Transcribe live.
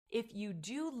if you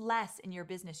do less in your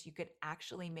business, you could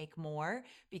actually make more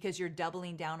because you're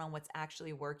doubling down on what's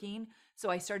actually working. So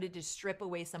I started to strip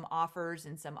away some offers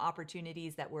and some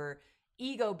opportunities that were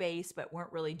ego-based but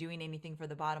weren't really doing anything for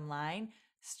the bottom line.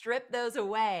 Strip those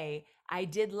away. I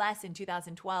did less in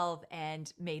 2012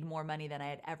 and made more money than I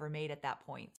had ever made at that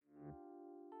point.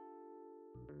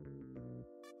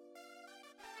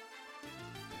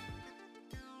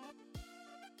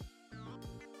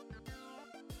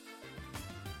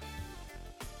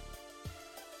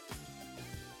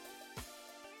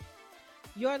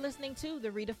 You're listening to the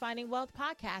Redefining Wealth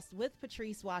podcast with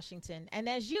Patrice Washington. And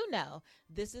as you know,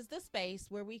 this is the space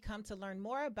where we come to learn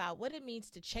more about what it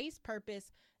means to chase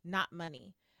purpose, not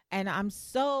money. And I'm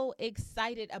so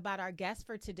excited about our guests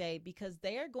for today because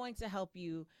they are going to help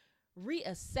you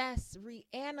reassess,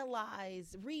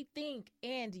 reanalyze, rethink,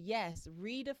 and yes,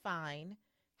 redefine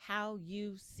how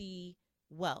you see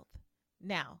wealth.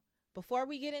 Now, before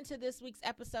we get into this week's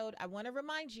episode, I want to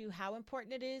remind you how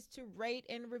important it is to rate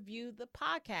and review the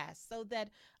podcast so that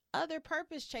other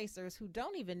purpose chasers who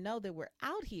don't even know that we're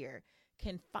out here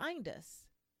can find us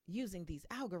using these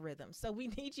algorithms. So we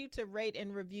need you to rate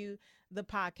and review the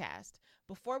podcast.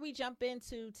 Before we jump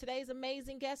into today's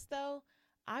amazing guest, though,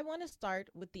 I want to start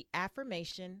with the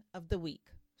affirmation of the week.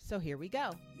 So here we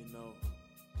go. You know,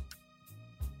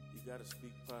 you got to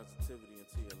speak positivity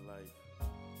into your life.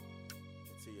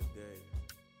 To your day.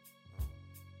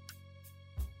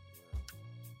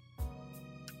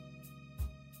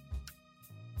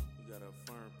 You gotta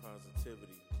affirm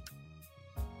positivity.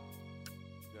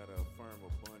 You gotta affirm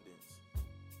abundance.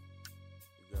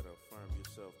 You gotta affirm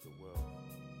yourself to wealth.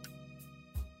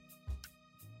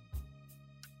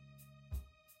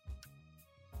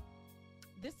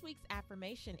 This week's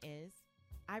affirmation is,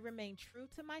 I remain true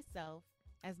to myself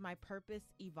as my purpose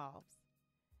evolves.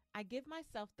 I give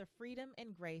myself the freedom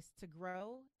and grace to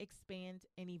grow, expand,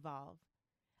 and evolve.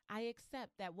 I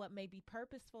accept that what may be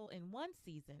purposeful in one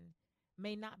season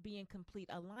may not be in complete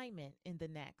alignment in the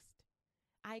next.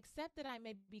 I accept that I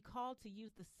may be called to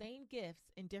use the same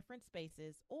gifts in different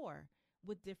spaces or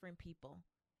with different people.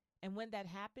 And when that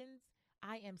happens,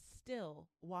 I am still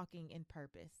walking in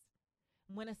purpose.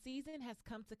 When a season has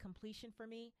come to completion for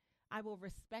me, I will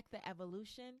respect the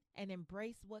evolution and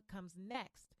embrace what comes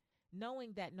next,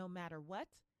 knowing that no matter what,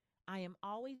 I am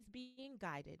always being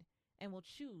guided and will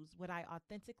choose what I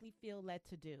authentically feel led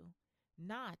to do,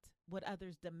 not what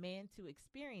others demand to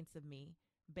experience of me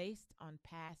based on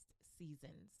past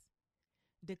seasons.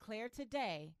 Declare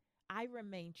today, I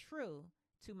remain true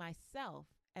to myself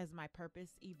as my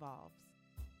purpose evolves.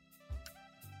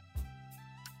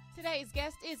 Today's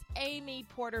guest is Amy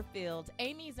Porterfield.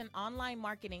 Amy is an online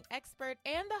marketing expert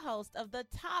and the host of the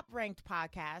top-ranked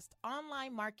podcast,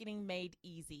 Online Marketing Made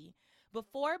Easy.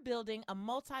 Before building a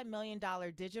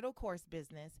multi-million-dollar digital course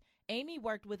business, Amy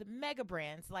worked with mega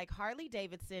brands like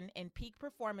Harley-Davidson and peak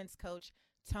performance coach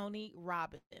Tony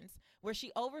Robbins, where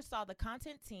she oversaw the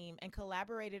content team and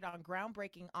collaborated on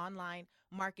groundbreaking online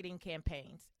marketing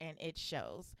campaigns, and it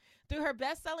shows. Through her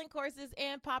best-selling courses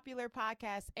and popular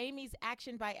podcasts, Amy's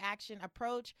action-by-action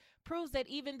approach proves that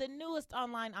even the newest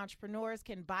online entrepreneurs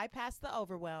can bypass the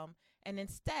overwhelm and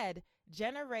instead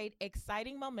generate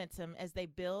exciting momentum as they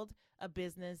build a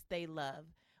business they love.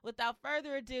 Without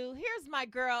further ado, here's my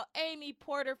girl, Amy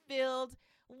Porterfield.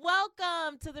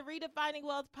 Welcome to the Redefining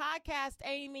Wealth podcast,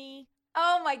 Amy.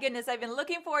 Oh my goodness, I've been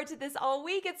looking forward to this all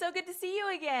week. It's so good to see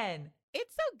you again.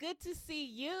 It's so good to see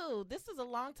you. This is a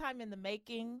long time in the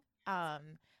making.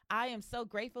 I am so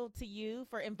grateful to you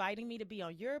for inviting me to be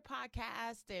on your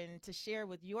podcast and to share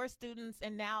with your students.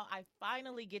 And now I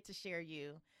finally get to share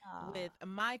you with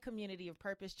my community of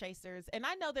purpose chasers. And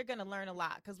I know they're going to learn a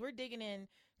lot because we're digging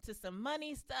into some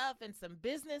money stuff and some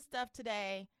business stuff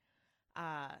today.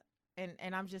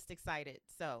 And I'm just excited.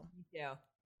 So,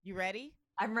 you ready?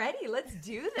 I'm ready. Let's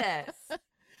do this.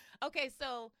 Okay,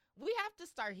 so we have to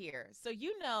start here. So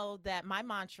you know that my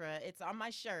mantra, it's on my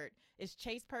shirt, is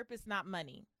chase purpose, not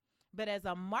money. But as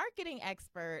a marketing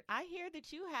expert, I hear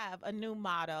that you have a new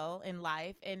motto in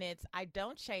life, and it's I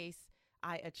don't chase,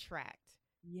 I attract.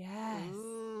 Yes.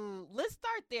 Ooh, let's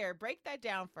start there. Break that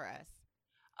down for us.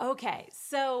 Okay,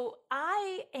 so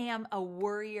I am a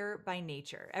worrier by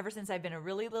nature. Ever since I've been a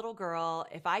really little girl,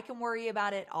 if I can worry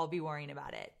about it, I'll be worrying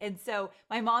about it. And so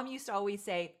my mom used to always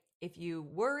say, if you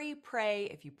worry, pray.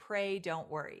 If you pray, don't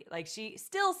worry. Like she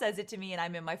still says it to me and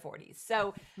I'm in my 40s.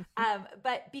 So,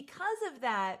 but because of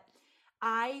that,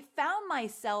 I found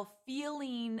myself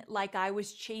feeling like I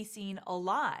was chasing a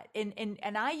lot. And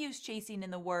I use chasing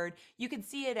in the word, you can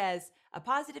see it as a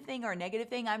positive thing or a negative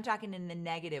thing. I'm talking in the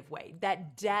negative way,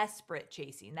 that desperate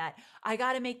chasing, that I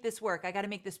got to make this work. I got to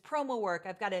make this promo work.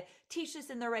 I've got to teach this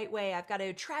in the right way. I've got to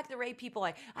attract the right people.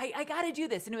 I got to do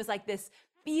this. And it was like this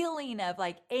feeling of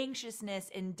like anxiousness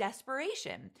and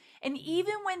desperation. And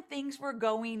even when things were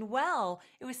going well,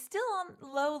 it was still on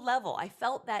low level. I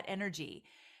felt that energy.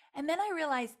 And then I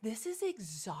realized this is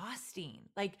exhausting.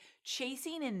 Like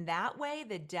chasing in that way,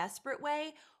 the desperate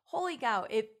way, holy cow,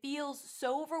 it feels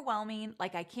so overwhelming.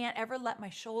 Like I can't ever let my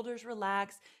shoulders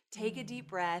relax, take a deep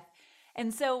breath.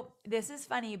 And so this is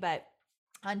funny, but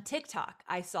on TikTok,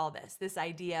 I saw this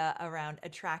idea around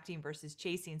attracting versus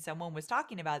chasing. Someone was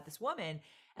talking about this woman,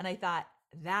 and I thought,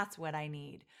 that's what I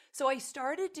need. So I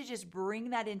started to just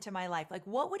bring that into my life. Like,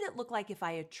 what would it look like if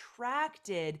I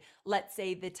attracted, let's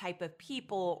say, the type of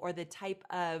people or the type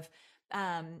of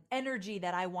energy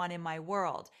that I want in my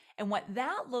world? And what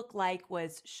that looked like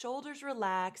was shoulders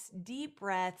relaxed, deep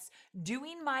breaths,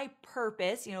 doing my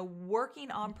purpose,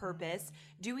 working on purpose,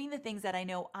 doing the things that I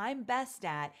know I'm best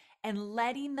at, and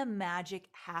letting the magic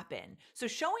happen. So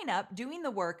showing up, doing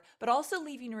the work, but also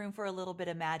leaving room for a little bit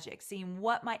of magic, seeing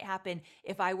what might happen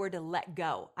if I were to let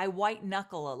go. I white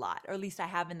knuckle a lot, or at least I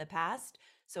have in the past.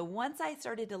 So once I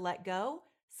started to let go,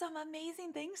 some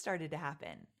amazing things started to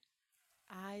happen.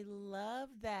 I love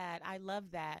that. I love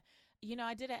that.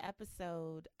 I did an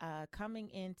episode coming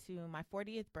into my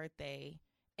 40th birthday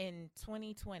in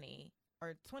 2020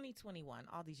 or 2021.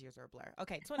 All these years are a blur.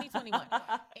 Okay, 2021.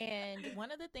 And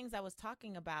one of the things I was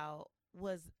talking about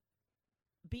was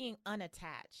being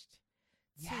unattached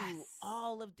to Yes.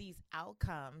 all of these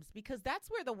outcomes, because that's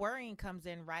where the worrying comes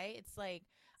in, right? It's like,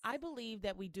 I believe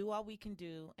that we do all we can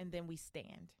do and then we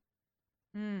stand.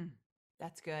 Mm,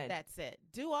 that's good. That's it.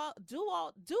 Do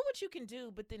what you can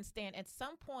do, but then stand. At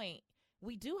some point,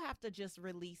 we do have to just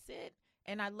release it.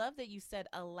 And I love that you said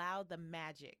allow the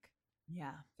magic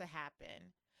Yeah. to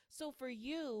happen. So for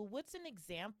you, what's an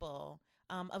example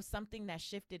of something that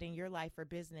shifted in your life or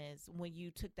business when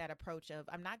you took that approach of,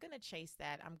 I'm not going to chase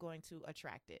that, I'm going to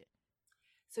attract it?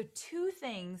 So, two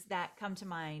things that come to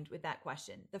mind with that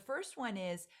question. The first one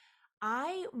is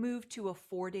I moved to a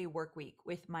 4-day work week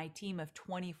with my team of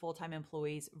 20 full time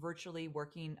employees virtually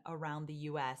working around the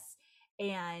US.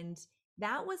 And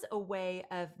that was a way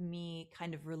of me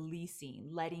kind of releasing,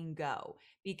 letting go,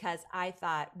 because I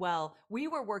thought, well, we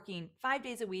were working 5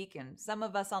 days a week and some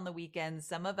of us on the weekends,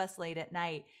 some of us late at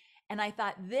night. And I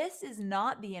thought, this is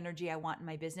not the energy I want in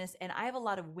my business. And I have a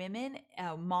lot of women,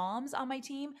 moms on my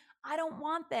team. I don't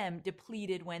want them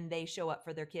depleted when they show up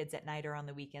for their kids at night or on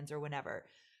the weekends or whenever.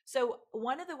 So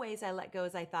one of the ways I let go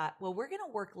is I thought, well, we're going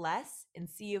to work less and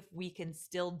see if we can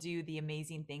still do the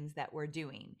amazing things that we're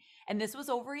doing. And this was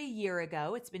over a year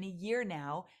ago. It's been a year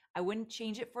now. I wouldn't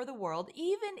change it for the world.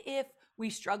 Even if we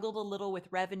struggled a little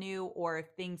with revenue or if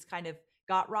things kind of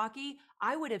got rocky,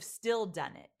 I would have still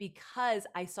done it because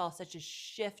I saw such a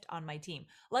shift on my team.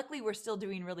 Luckily, we're still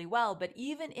doing really well, but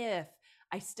even if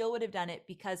I still would have done it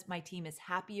because my team is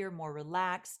happier, more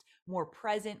relaxed, more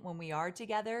present when we are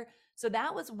together. So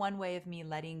that was one way of me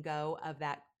letting go of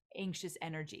that anxious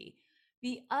energy.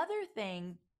 The other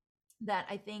thing that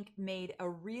I think made a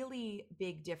really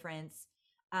big difference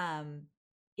um,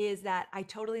 is that I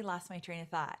totally lost my train of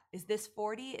thought. Is this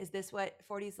 40? Is this what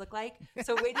 40s look like?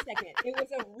 So wait a second. It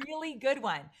was a really good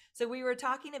one. So we were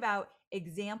talking about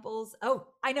examples. Oh,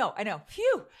 I know.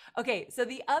 Phew. Okay. So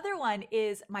the other one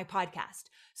is my podcast.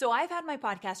 So I've had my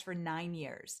podcast for 9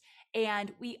 years.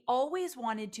 And we always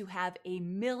wanted to have a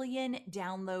million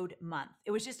download month.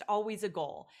 It was just always a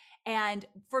goal. And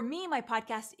for me, my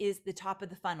podcast is the top of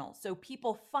the funnel. So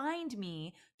people find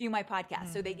me through my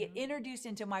podcast. So they get introduced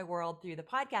into my world through the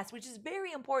podcast, which is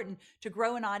very important to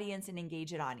grow an audience and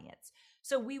engage an audience.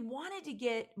 So we wanted to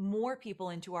get more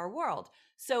people into our world.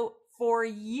 So for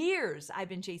years, I've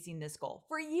been chasing this goal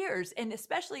for years, and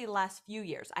especially the last few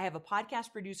years. I have a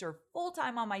podcast producer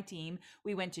full-time on my team.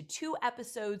 We went to 2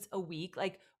 episodes a week.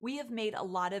 Like, we have made a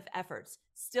lot of efforts.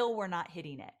 Still, we're not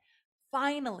hitting it.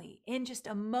 Finally, in just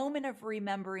a moment of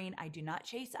remembering, I do not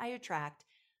chase, I attract,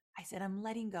 I said, I'm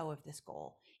letting go of this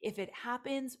goal. If it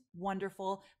happens,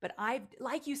 wonderful. But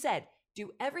like you said,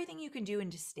 do everything you can do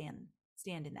and just stand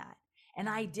in that. And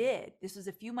I did. This was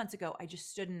a few months ago. I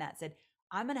just stood in that, said,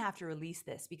 I'm going to have to release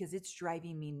this because it's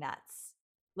driving me nuts.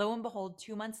 Lo and behold,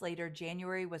 2 months later,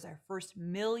 January was our first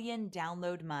million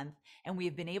download month, and we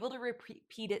have been able to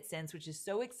repeat it since, which is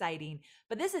so exciting.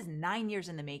 But this is 9 years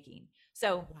in the making.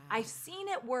 So I've Wow. seen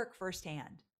it work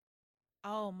firsthand.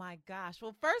 Oh my gosh.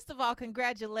 Well, first of all, Thank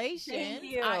congratulations.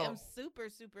 I am you. super,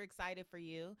 super excited for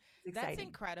you. It's That's exciting.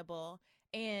 incredible.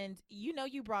 And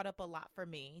you brought up a lot for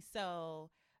me. So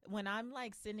when I'm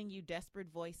like sending you desperate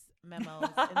voice memos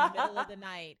in the middle of the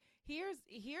night, here's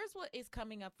what is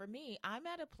coming up for me. I'm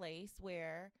at a place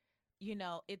where,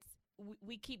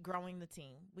 we keep growing the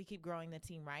team. We keep growing the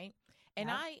team, right? And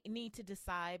Yep. I need to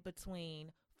decide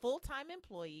between full-time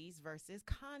employees versus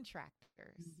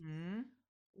contractors. Hmm.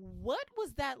 What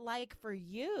was that like for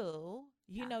you?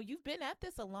 Yeah. You've been at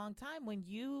this a long time when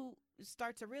you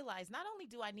start to realize not only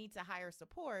do I need to hire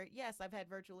support, yes, I've had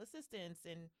virtual assistants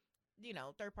and,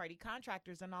 third party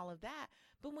contractors and all of that.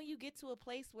 But when you get to a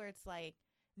place where it's like,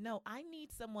 no, I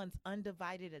need someone's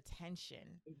undivided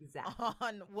attention Exactly.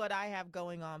 on what I have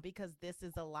going on because this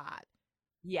is a lot.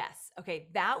 Yes. Okay.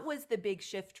 That was the big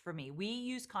shift for me. We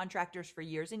used contractors for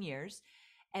years and years.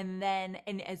 And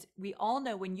as we all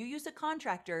know, when you use a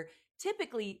contractor,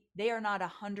 typically they are not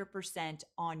 100%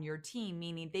 on your team,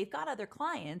 meaning they've got other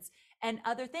clients and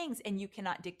other things, and you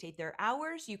cannot dictate their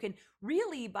hours. You can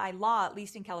really, by law, at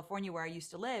least in California where I used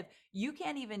to live, you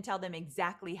can't even tell them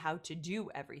exactly how to do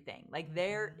everything. Like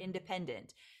they're Mm-hmm.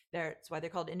 independent. That's why they're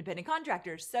called independent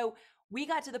contractors. So we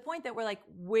got to the point that we're like,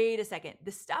 wait a second,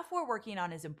 the stuff we're working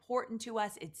on is important to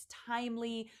us. It's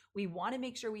timely. We want to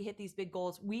make sure we hit these big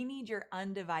goals. We need your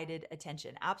undivided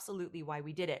attention. Absolutely why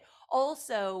we did it.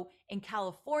 Also, in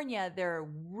California, there are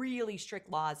really strict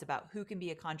laws about who can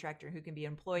be a contractor, who can be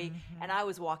an employee. And Mm-hmm. I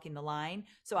was walking the line.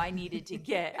 So I needed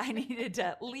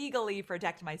to legally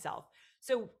protect myself.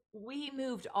 So we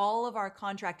moved all of our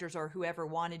contractors or whoever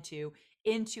wanted to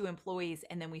into employees.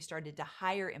 And then we started to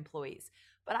hire employees.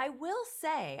 But I will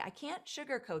say, I can't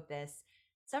sugarcoat this.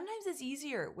 Sometimes it's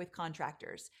easier with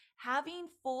contractors. Having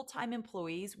full time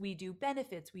employees, we do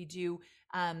benefits, we do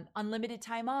unlimited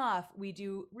time off, we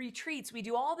do retreats, we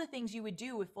do all the things you would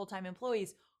do with full time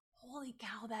employees. Holy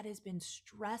cow, that has been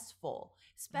stressful,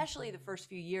 especially the Mm-hmm. first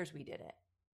few years we did it.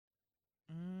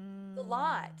 It's a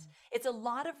lot. Mm. It's a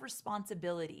lot of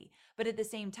responsibility. But at the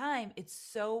same time, it's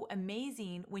so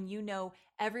amazing when you know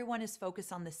everyone is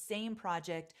focused on the same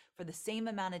project for the same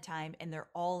amount of time and they're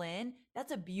all in.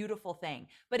 That's a beautiful thing.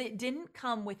 But it didn't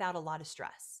come without a lot of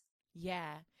stress.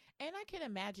 Yeah. And I can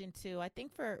imagine too. I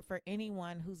think for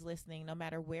anyone who's listening, no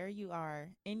matter where you are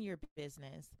in your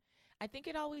business, I think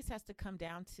it always has to come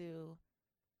down to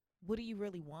what do you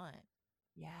really want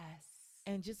Yes.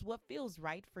 and just what feels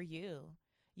right for you.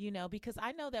 Because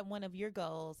I know that one of your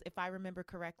goals, if I remember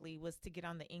correctly, was to get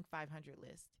on the Inc. 500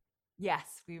 list,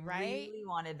 Yes. We right? really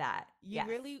wanted that. You Yes.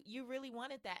 really you really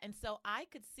wanted that. And so I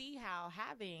could see how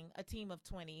having a team of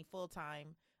 20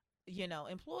 full-time,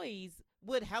 employees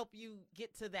would help you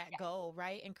get to that Yes. goal,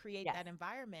 right? And create Yes. that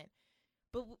environment.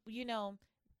 But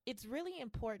it's really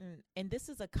important, and this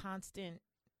is a constant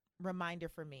reminder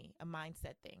for me, a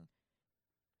mindset thing,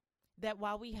 that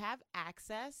while we have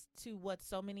access to what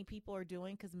so many people are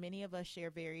doing, because many of us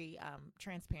share very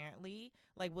transparently,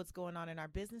 like what's going on in our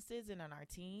businesses and on our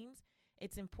teams,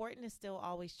 it's important to still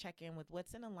always check in with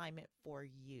what's in alignment for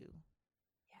you.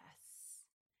 Yes.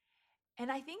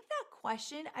 And I think that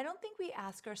question, I don't think we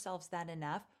ask ourselves that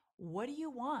enough. What do you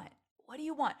want? What do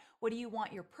you want? What do you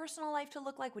want your personal life to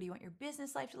look like? What do you want your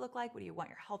business life to look like? What do you want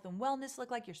your health and wellness to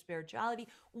look like? Your spirituality?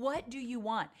 What do you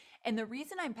want? And the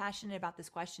reason I'm passionate about this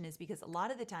question is because a lot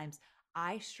of the times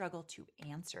I struggle to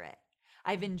answer it.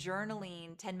 I've been Mm-hmm.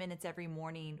 journaling 10 minutes every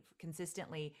morning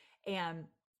consistently. And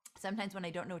sometimes when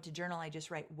I don't know what to journal, I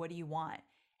just write, what do you want?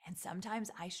 And sometimes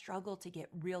I struggle to get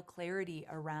real clarity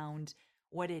around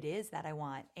what it is that I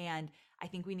want. And I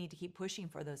think we need to keep pushing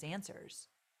for those answers.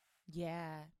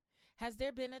 Yeah. Has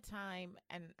there been a time,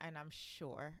 and I'm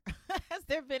sure, has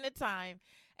there been a time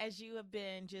as you have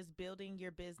been just building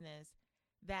your business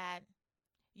that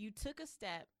you took a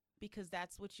step because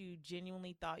that's what you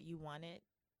genuinely thought you wanted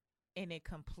and it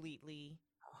completely.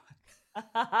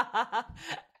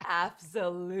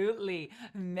 Absolutely.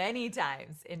 Many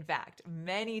times, in fact,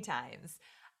 many times.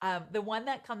 The one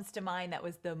that comes to mind that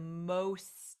was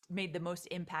made the most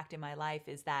impact in my life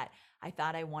is that I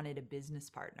thought I wanted a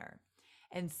business partner.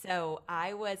 And so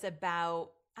I was about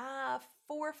 4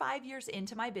 or 5 years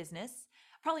into my business,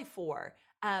 probably four,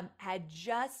 had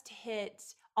just hit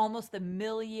almost the $1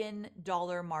 million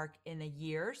mark in a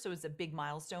year. So it was a big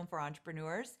milestone for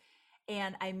entrepreneurs.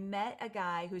 And I met a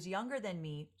guy who's younger than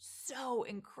me, so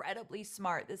incredibly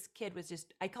smart. This kid was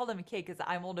just, I called him a kid because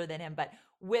I'm older than him, but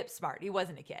whip smart. He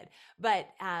wasn't a kid. But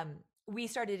we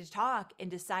started to talk and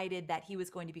decided that he was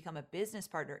going to become a business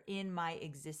partner in my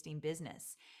existing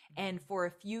business. And for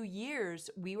a few years,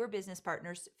 we were business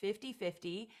partners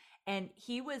 50-50. And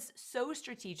he was so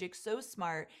strategic, so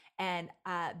smart. And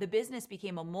the business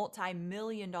became a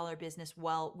multi-million-dollar business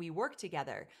while we worked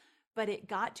together. But it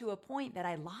got to a point that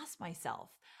I lost myself.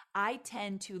 I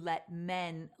tend to let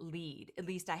men lead. At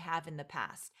least I have in the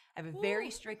past. I have a very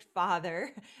strict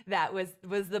father that was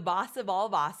the boss of all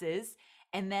bosses.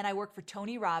 And then I worked for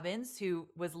Tony Robbins, who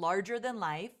was larger than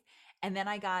life. And then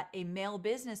I got a male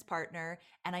business partner,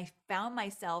 and I found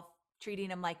myself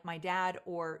treating him like my dad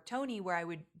or Tony, where I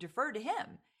would defer to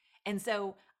him. And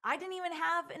so I didn't even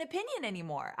have an opinion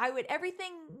anymore. I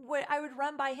would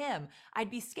run by him. I'd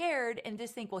be scared and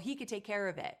just think, well, he could take care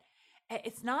of it.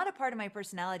 It's not a part of my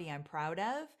personality I'm proud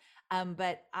of,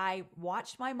 but I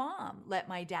watched my mom let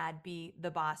my dad be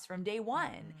the boss from day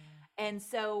one. And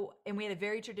we had a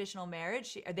very traditional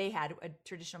marriage. They had a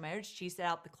traditional marriage. She set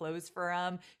out the clothes for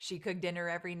him. She cooked dinner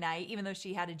every night, even though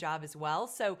she had a job as well.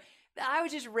 So I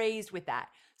was just raised with that.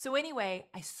 So anyway,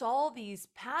 I saw these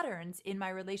patterns in my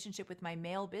relationship with my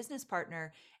male business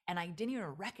partner, and I didn't even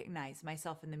recognize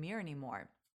myself in the mirror anymore.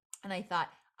 And I thought,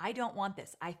 I don't want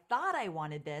this. I thought I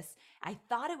wanted this. I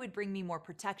thought it would bring me more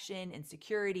protection and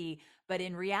security, but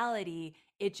in reality,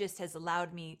 it just has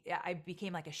allowed me, I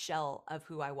became like a shell of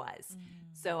who I was.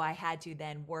 So I had to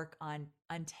then work on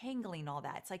untangling all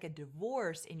that. It's like a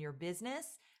divorce in your business.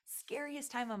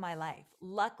 Scariest time of my life.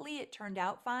 Luckily, it turned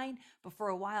out fine, but for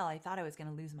a while, I thought I was going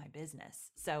to lose my business.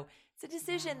 So it's a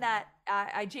decision that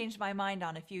I changed my mind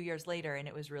on a few years later, and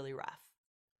it was really rough.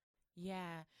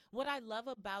 Yeah. What I love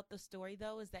about the story,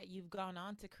 though, is that you've gone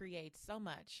on to create so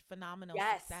much phenomenal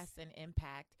success and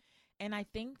impact. And I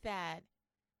think that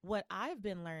what I've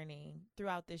been learning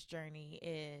throughout this journey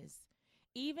is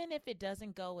even if it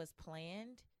doesn't go as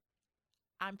planned,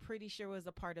 I'm pretty sure it was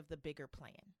a part of the bigger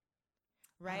plan,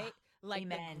 right? Like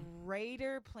Amen. The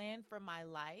greater plan for my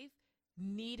life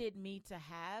needed me to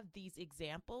have these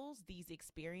examples, these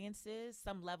experiences,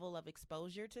 some level of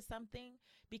exposure to something,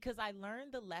 because I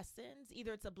learned the lessons.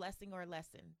 Either it's a blessing or a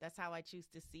lesson. That's how I choose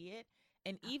to see it.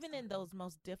 And even in those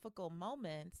most difficult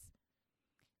moments,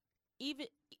 even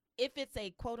if it's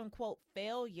a quote unquote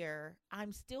failure,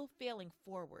 I'm still failing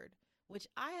forward, which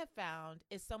I have found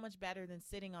is so much better than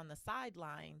sitting on the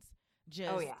sidelines,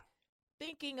 just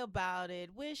thinking about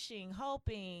it, wishing,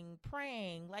 hoping,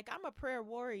 praying. Like, I'm a prayer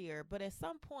warrior, but at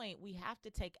some point we have to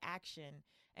take action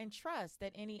and trust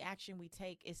that any action we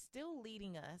take is still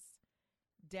leading us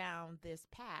down this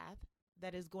path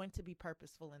that is going to be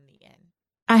purposeful in the end.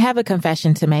 I have a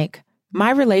confession to make.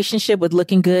 My relationship with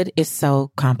looking good is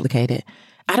so complicated.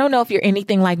 I don't know if you're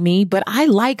anything like me, but I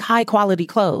like high quality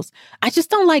clothes. I just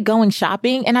don't like going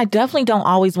shopping, and I definitely don't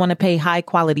always want to pay high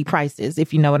quality prices,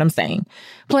 if you know what I'm saying.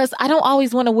 Plus, I don't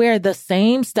always want to wear the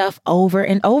same stuff over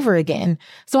and over again.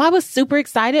 So I was super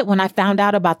excited when I found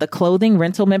out about the clothing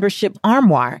rental membership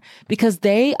Armoire, because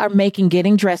they are making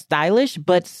getting dressed stylish,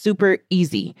 but super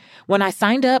easy. When I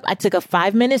signed up, I took a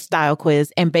 5-minute style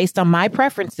quiz, and based on my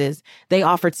preferences, they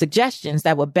offered suggestions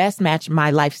that would best match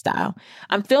my lifestyle.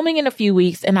 I'm filming in a few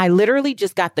weeks, and I literally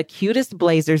just got the cutest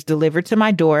blazers delivered to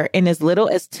my door in as little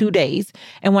as 2 days.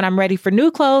 And when I'm ready for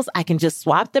new clothes, I can just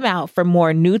swap them out for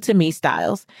more new to me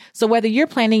styles. So whether you're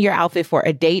planning your outfit for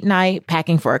a date night,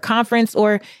 packing for a conference,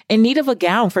 or in need of a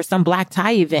gown for some black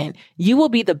tie event, you will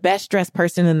be the best dressed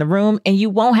person in the room, and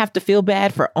you won't have to feel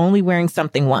bad for only wearing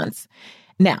something once.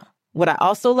 Now, what I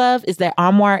also love is that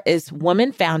Armoire is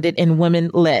women-founded and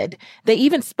women-led. They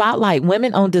even spotlight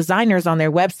women-owned designers on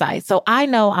their website, so I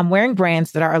know I'm wearing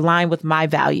brands that are aligned with my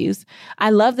values. I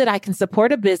love that I can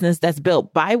support a business that's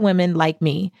built by women like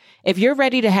me. If you're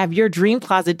ready to have your dream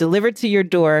closet delivered to your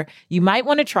door, you might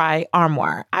want to try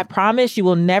Armoire. I promise you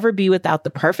will never be without the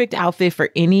perfect outfit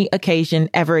for any occasion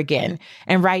ever again.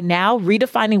 And right now,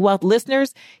 Redefining Wealth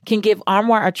listeners can give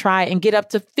Armoire a try and get up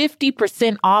to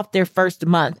 50% off their first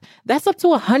month. That's up to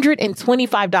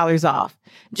 $125 off.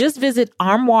 Just visit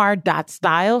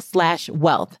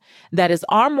armoire.style/wealth. That is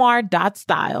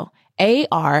armoire.style,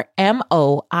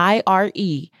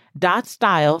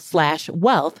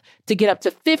 ARMOIRE.style/wealth to get up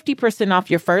to 50% off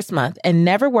your first month and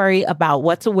never worry about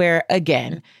what to wear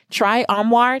again. Try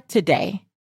Armoire today.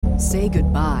 Say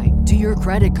goodbye to your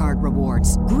credit card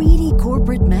rewards. Greedy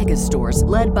corporate mega stores,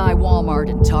 led by Walmart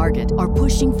and Target, are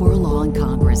pushing for a law in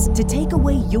Congress to take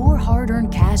away your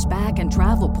hard-earned cash back and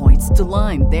travel points to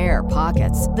line their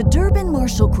pockets. The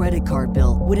Durbin-Marshall credit card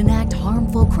bill would enact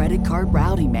harmful credit card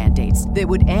routing mandates that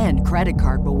would end credit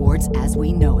card rewards as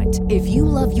we know it. If you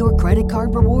love your credit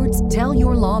card rewards, tell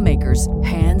your lawmakers,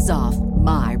 hands off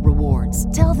my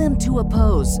rewards. Tell them to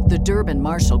oppose the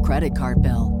Durbin-Marshall credit card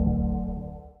bill.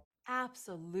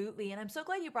 Absolutely. And I'm so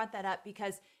glad you brought that up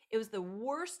because it was the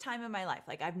worst time of my life.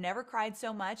 Like I've never cried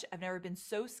so much. I've never been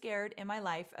so scared in my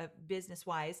life, business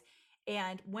wise.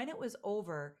 And when it was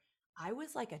over, I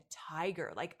was like a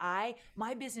tiger. Like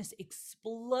my business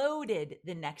exploded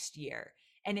the next year.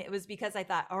 And it was because I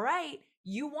thought, all right,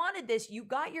 you wanted this, you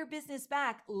got your business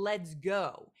back, let's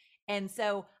go. And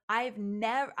so I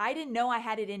didn't know I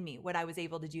had it in me when I was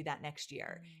able to do that next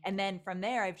year. And then from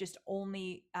there, I've just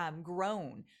only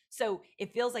grown. So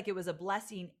it feels like it was a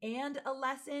blessing and a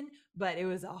lesson, but it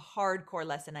was a hardcore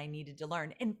lesson I needed to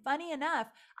learn. And funny enough,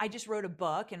 I just wrote a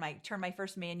book and turned my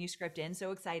first manuscript in.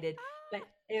 So excited, but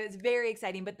it was very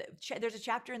exciting. But there's a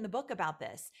chapter in the book about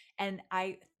this. And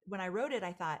when I wrote it,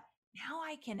 I thought, now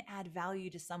I can add value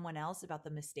to someone else about the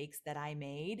mistakes that I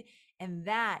made. And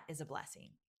that is a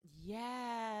blessing.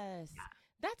 Yes. Yeah.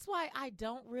 That's why I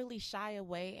don't really shy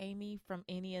away, Amy, from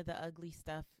any of the ugly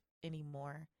stuff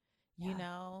anymore. You Yeah.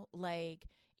 know, like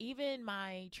even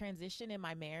my transition in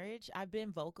my marriage, I've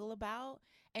been vocal about,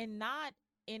 and not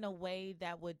in a way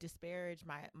that would disparage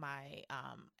my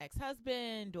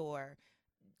ex-husband, or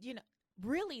you know,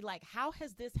 really, like, how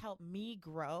has this helped me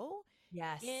grow,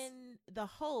 Yes. in the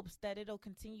hopes that it'll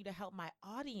continue to help my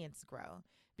audience grow,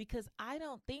 because I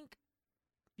don't think,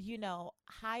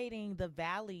 hiding the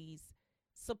valleys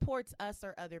supports us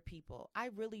or other people. I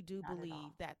really do Not at believe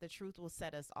all. that the truth will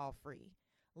set us all free.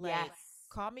 Yes. Like,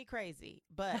 call me crazy,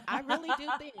 but I really do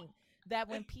think that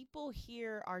when people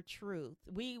hear our truth,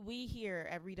 we hear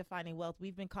at Redefining Wealth,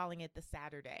 we've been calling it the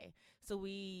Saturday. So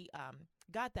we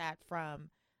got that from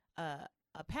a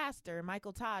pastor,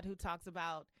 Michael Todd, who talks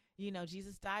about,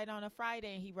 Jesus died on a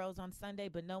Friday and he rose on Sunday,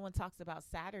 but no one talks about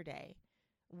Saturday.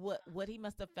 What he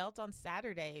must have felt on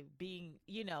Saturday, being,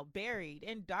 buried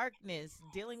in darkness,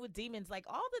 dealing with demons, like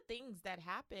all the things that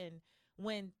happen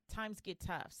when times get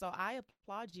tough. So I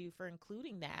applaud you for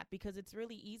including that, because it's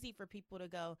really easy for people to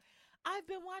go, I've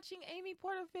been watching Amy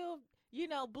Porterfield,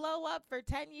 blow up for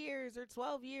 10 years or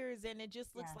 12 years, and it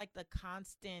just looks Yeah. like the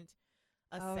constant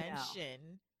Oh, no.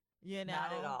 ascension,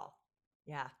 Not at all.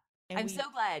 Yeah. And I'm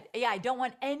so glad. Yeah. I don't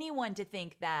want anyone to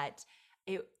think that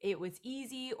it was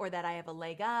easy or that I have a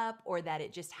leg up or that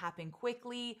it just happened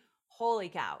quickly. Holy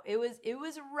cow. It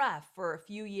was rough for a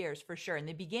few years for sure, in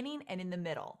the beginning and in the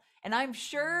middle. And I'm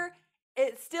sure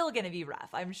it's still going to be rough.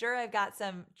 I'm sure I've got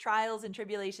some trials and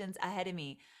tribulations ahead of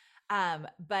me.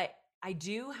 But I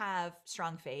do have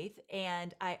strong faith,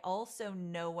 and I also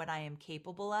know what I am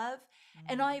capable of.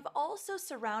 And I've also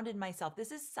surrounded myself.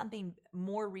 This is something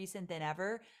more recent than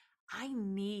ever. I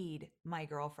need my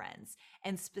girlfriends,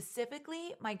 and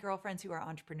specifically my girlfriends who are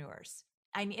entrepreneurs.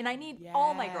 I need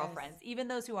all my Yes. girlfriends, even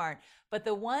those who aren't, but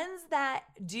the ones that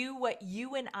do what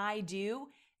you and I do,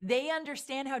 they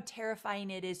understand how terrifying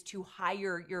it is to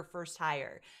hire your first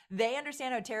hire. They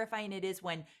understand how terrifying it is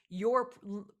when your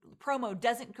promo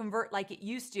doesn't convert like it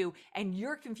used to, and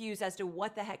you're confused as to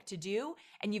what the heck to do,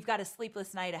 and you've got a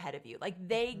sleepless night ahead of you. Like,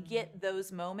 they get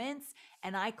those moments,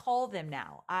 and I call them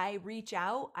now. I reach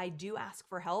out. I do ask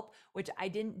for help, which I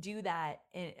didn't do that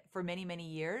for many, many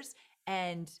years.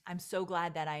 And I'm so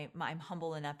glad that I'm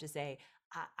humble enough to say,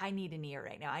 I need an ear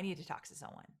right now. I need to talk to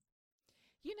someone.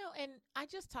 And I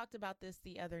just talked about this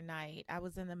the other night. I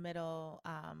was in the middle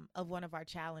of one of our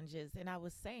challenges, and I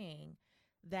was saying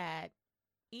that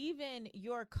even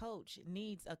your coach,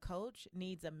 needs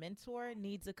a mentor,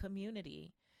 needs a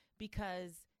community,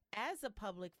 because as a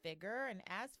public figure and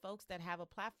as folks that have a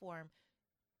platform,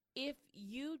 if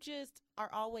you just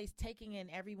are always taking in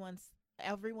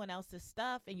everyone else's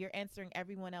stuff, and you're answering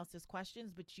everyone else's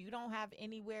questions, but you don't have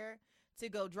anywhere to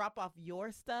go drop off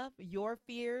your stuff, your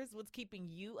fears, what's keeping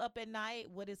you up at night,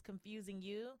 what is confusing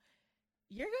you,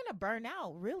 you're going to burn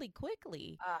out really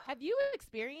quickly. Have you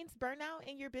experienced burnout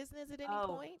in your business at any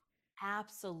point?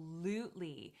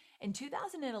 Absolutely. In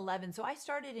 2011, so I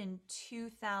started in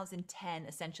 2010,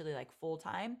 essentially like full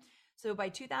time. So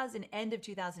by end of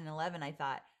 2011, I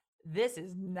thought, this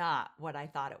is not what I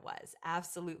thought it was.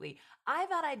 Absolutely. I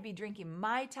thought I'd be drinking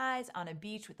Mai Tais on a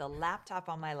beach with a laptop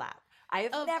on my lap. I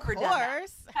have never done that.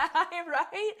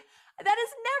 Right? That has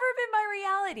never been my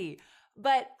reality.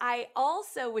 But I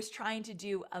also was trying to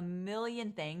do a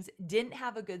million things, didn't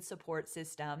have a good support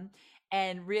system,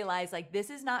 and realized, like, this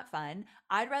is not fun.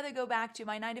 I'd rather go back to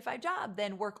my 9 to 5 job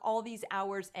than work all these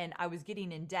hours. And I was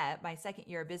getting in debt. My second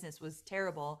year of business was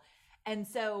terrible. And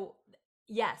so,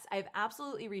 yes, I've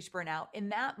absolutely reached burnout. In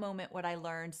that moment, what I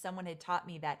learned, someone had taught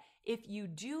me that if you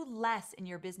do less in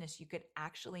your business, you could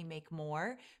actually make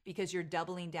more because you're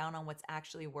doubling down on what's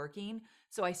actually working.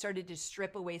 So I started to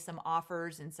strip away some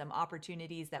offers and some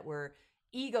opportunities that were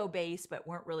ego based, but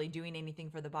weren't really doing anything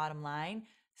for the bottom line.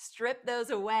 strip those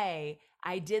away,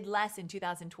 I did less in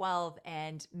 2012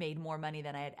 and made more money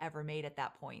than I had ever made at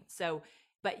that point. So,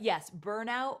 but yes,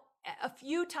 burnout a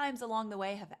few times along the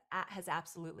way has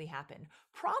absolutely happened.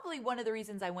 Probably one of the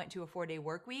reasons I went to a 4-day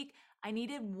work week, I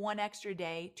needed one extra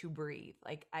day to breathe.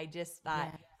 Like I just thought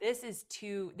Yeah. this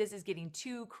is getting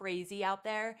too crazy out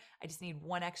there. I just need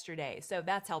one extra day. So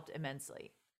that's helped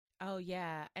immensely. Oh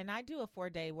yeah, and I do a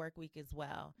 4-day work week as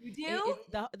well. You do?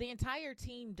 The entire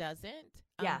team doesn't,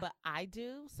 Yeah. but I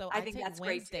do. So I I think take that's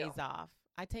great too. Wednesdays off.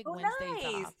 I take Oh, Wednesdays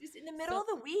nice. off. Just in the middle So of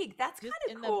the week. That's kind just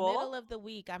of in the middle cool. of the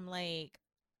week, I'm like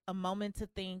a moment to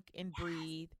think and Yes.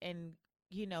 breathe and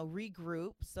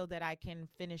regroup so that I can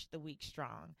finish the week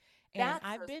strong. And That's so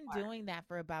I've been smart. doing that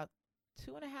for about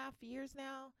 2.5 years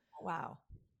now. Wow.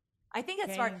 I think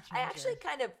that's smart. Game I actually changer.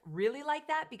 kind of really like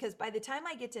that because by the time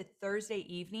I get to Thursday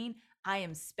evening, I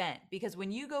am spent. Because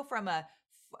when you go from a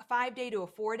 5-day to a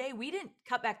 4-day, we didn't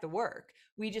cut back the work.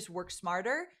 We just work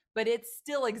smarter, but it's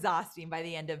still exhausting by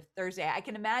the end of Thursday. I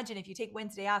can imagine if you take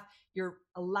Wednesday off, you're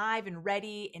alive and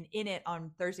ready and in it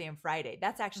on Thursday and Friday.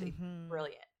 That's actually Mhm.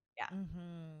 brilliant. Yeah.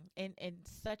 And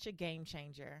such a game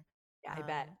changer. Yeah, I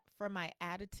bet. For my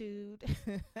attitude,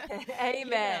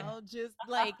 Amen. just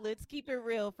like let's keep it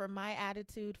real, for my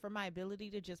attitude, for my ability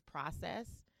to just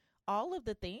process all of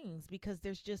the things, because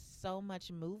there's just so much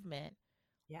movement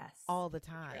Yes. all the So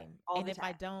true. time. All And the if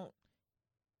I time. don't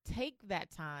take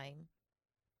that time,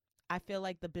 I feel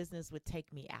like the business would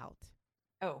take me out.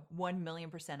 Oh,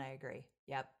 1,000,000% I agree.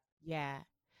 Yep. Yeah.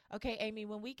 Okay, Amy,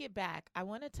 when we get back, I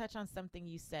want to touch on something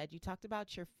you said. You talked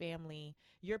about your family,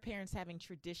 your parents having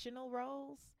traditional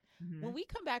roles. When Hmm. we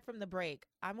come back from the break,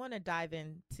 I want to dive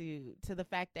into the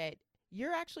fact that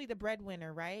you're actually the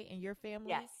breadwinner, right? In your family.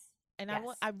 Yes. And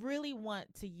Yes. I really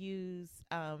want to use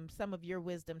some of your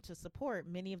wisdom to support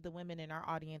many of the women in our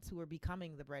audience who are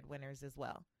becoming the breadwinners as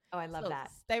well. Oh, I love So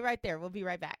that. stay right there. We'll be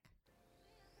right back.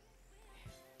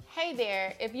 Hey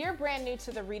there, if you're brand new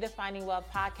to the Redefining Wealth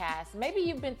podcast, maybe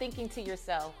you've been thinking to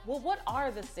yourself, well, what are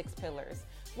the 6 pillars?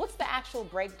 What's the actual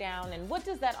breakdown and what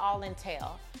does that all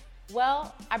entail?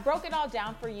 Well, I broke it all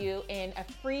down for you in a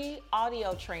free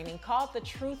audio training called The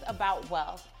Truth About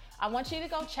Wealth. I want you to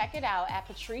go check it out at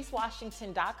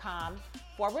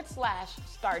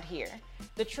patricewashington.com/start here.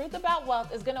 The Truth About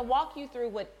Wealth is going to walk you through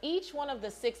what each one of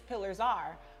the 6 pillars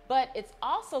are, but it's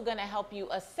also going to help you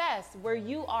assess where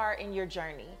you are in your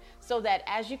journey so that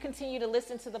as you continue to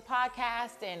listen to the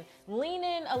podcast and lean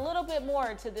in a little bit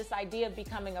more to this idea of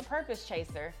becoming a purpose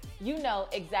chaser, you know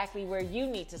exactly where you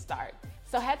need to start.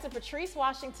 So head to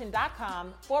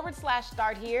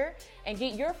patricewashington.com/start here and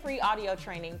get your free audio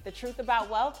training, The Truth About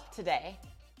Wealth, today.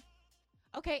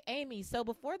 Okay, Amy, so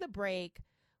before the break,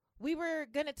 we were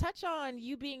going to touch on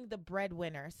you being the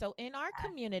breadwinner. So in our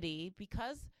community,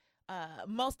 because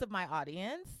most of my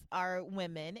audience are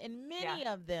women, and Yeah. many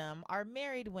of them are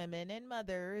married women and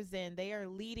mothers, and they are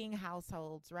leading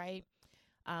households, right?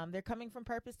 They're coming from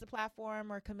purpose to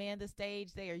platform or command the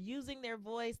stage. They are using their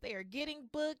voice. They are getting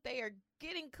booked. They are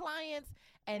getting clients.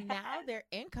 And now their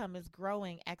income is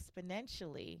growing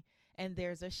exponentially. And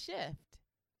there's a shift.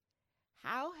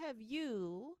 How have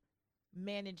you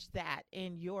managed that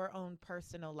in your own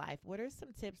personal life? What are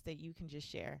some tips that you can just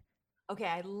share? Okay,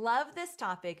 I love this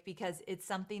topic because it's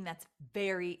something that's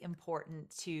very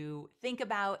important to think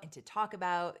about and to talk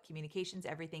about. Communications,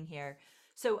 everything here.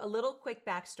 So, a little quick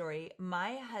backstory.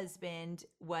 My husband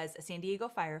was a San Diego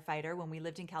firefighter when we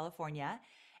lived in California.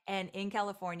 And in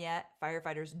California,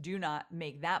 firefighters do not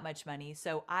make that much money.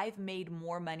 So, I've made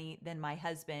more money than my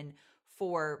husband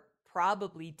for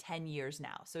probably 10 years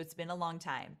now. So, it's been a long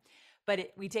time.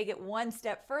 But we take it one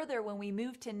step further. When we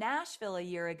moved to Nashville a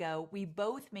year ago, we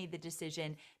both made the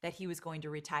decision that he was going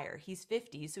to retire. He's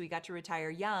 50, so he got to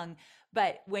retire young.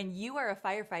 But when you are a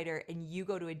firefighter and you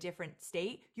go to a different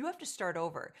state, you have to start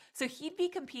over. So he'd be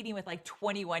competing with like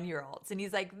 21-year-olds. And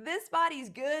he's like, this body's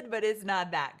good, but it's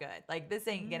not that good. Like, this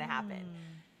ain't going to happen.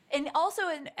 And also,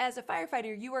 as a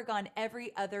firefighter, you are gone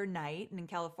every other night. And in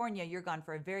California, you're gone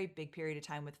for a very big period of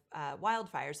time with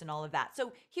wildfires and all of that.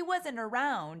 So he wasn't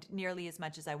around nearly as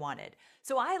much as I wanted.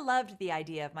 So I loved the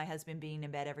idea of my husband being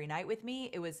in bed every night with me.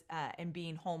 It was, and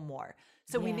being home more.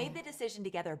 So we made the decision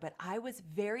together, but I was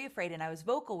very afraid and I was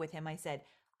vocal with him. I said,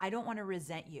 I don't want to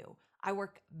resent you. I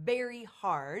work very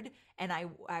hard and I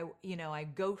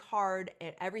go hard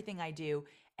at everything I do.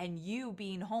 And you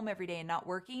being home every day and not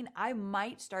working, I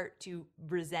might start to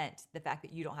resent the fact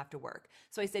that you don't have to work.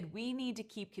 So I said, we need to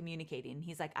keep communicating. And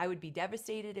he's like, I would be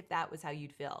devastated if that was how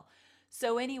you'd feel.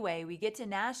 So anyway, we get to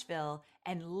Nashville,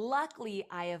 and luckily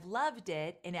I have loved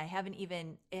it, and it hasn't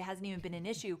even been an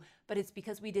issue, but it's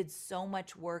because we did so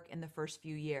much work in the first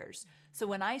few years. So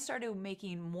when I started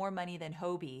making more money than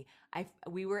Hobie,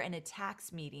 we were in a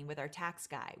tax meeting with our tax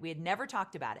guy. We had never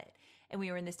talked about it. And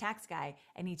we were in this tax guy,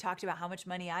 and he talked about how much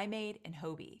money I made and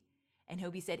Hobie. And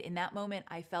Hobie said, in that moment,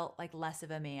 I felt like less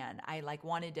of a man. I like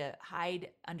wanted to hide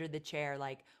under the chair,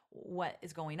 like, what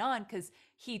is going on? Because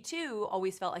he too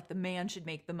always felt like the man should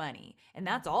make the money. And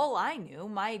that's all I knew.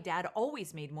 My dad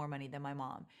always made more money than my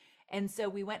mom. And so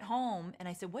we went home and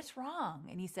I said, what's wrong?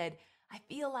 And he said, I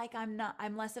feel like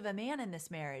I'm less of a man in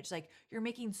this marriage. Like, you're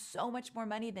making so much more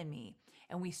money than me.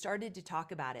 And we started to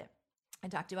talk about it. I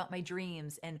talked about my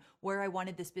dreams and where I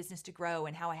wanted this business to grow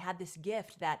and how I had this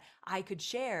gift that I could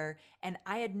share. And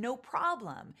I had no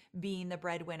problem being the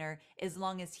breadwinner as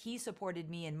long as he supported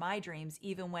me in my dreams,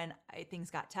 even when things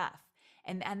got tough.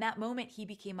 And that moment, he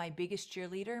became my biggest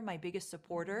cheerleader, my biggest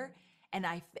supporter. And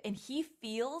he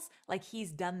feels like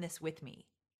he's done this with me.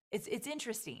 It's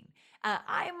interesting.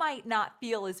 I might not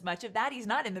feel as much of that. He's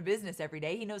not in the business every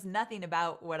day. He knows nothing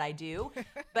about what I do,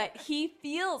 but he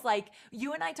feels like,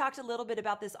 you and I talked a little bit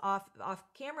about this off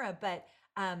camera, but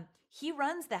he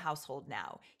runs the household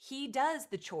now. He does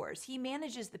the chores. He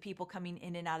manages the people coming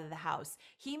in and out of the house.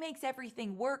 He makes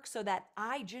everything work so that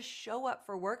I just show up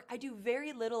for work. I do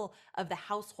very little of the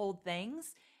household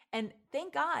things. And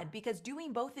thank God, because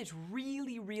doing both is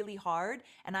really, really hard.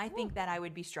 And I think that I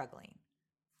would be struggling.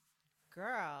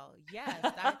 Girl, yes,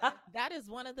 that is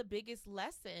one of the biggest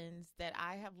lessons that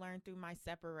I have learned through my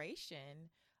separation,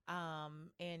 and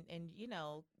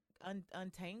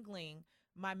untangling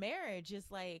my marriage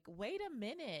is like, wait a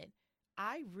minute,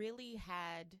 I really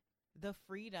had the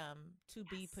freedom to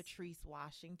be Patrice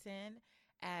Washington,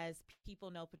 as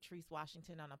people know Patrice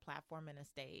Washington on a platform and a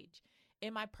stage.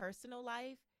 In my personal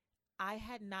life, I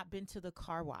had not been to the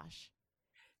car wash.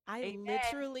 I Amen.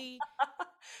 literally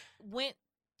went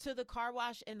to the car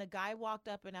wash and the guy walked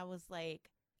up and I was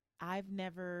like, I've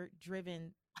never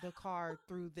driven the car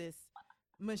through this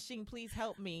machine. Please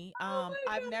help me.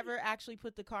 I've never actually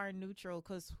put the car in neutral,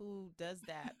 because who does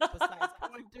that besides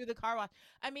going through the car wash?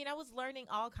 I mean, I was learning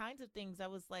all kinds of things. I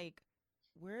was like,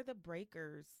 where are the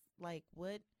breakers? Like,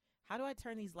 what? How do I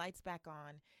turn these lights back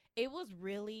on? It was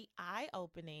really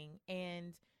eye-opening.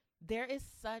 And that is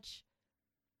such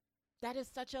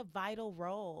a vital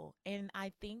role. And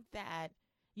I think that,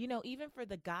 even for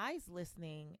the guys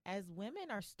listening, as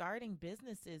women are starting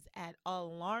businesses at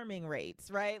alarming rates,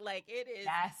 right? Like, it is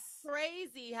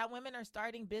crazy how women are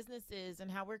starting businesses and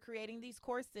how we're creating these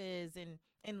courses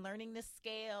and learning to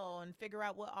scale and figure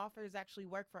out what offers actually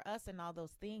work for us and all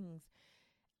those things.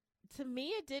 To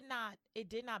me, it did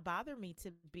not bother me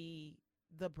to be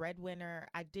the breadwinner.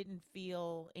 I didn't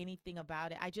feel anything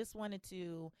about it. I just wanted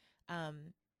to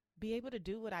be able to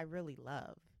do what I really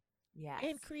love. Yes.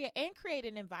 And create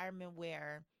an environment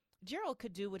where Gerald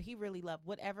could do what he really loved,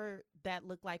 whatever that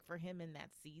looked like for him in that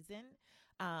season.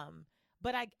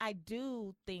 But I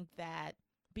do think that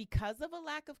because of a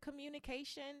lack of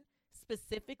communication,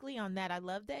 specifically on that, I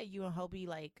love that you and Hobie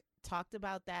like talked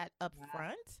about that up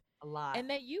front. A lot. And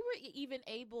that you were even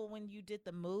able, when you did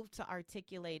the move, to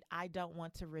articulate, I don't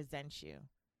want to resent you.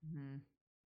 Mm-hmm.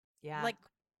 Yeah. Like,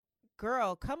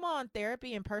 girl, come on,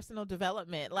 therapy and personal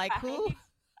development. Like, who?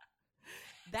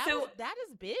 That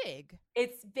is big.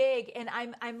 It's big. And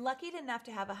I'm lucky enough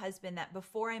to have a husband that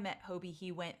before I met Hobie,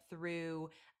 he went through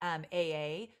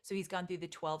AA. So he's gone through the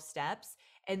 12 steps.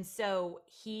 And so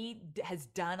he has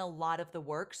done a lot of the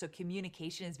work. So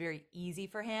communication is very easy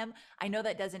for him. I know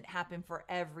that doesn't happen for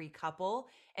every couple.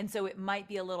 And so it might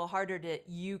be a little harder to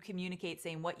communicate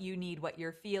saying what you need, what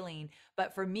you're feeling.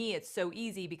 But for me, it's so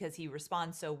easy because he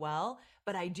responds so well.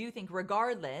 But I do think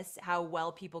regardless how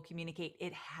well people communicate,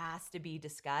 it has to be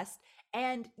discussed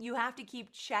and you have to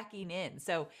keep checking in.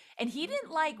 So, and he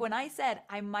didn't like when I said,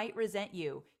 I might resent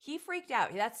you. He freaked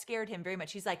out. That scared him very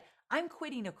much. He's like, I'm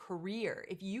quitting a career.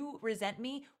 If you resent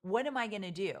me, what am I going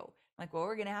to do? I'm like, well,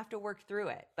 we're going to have to work through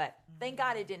it. But thank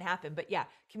God it didn't happen. But yeah,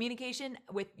 communication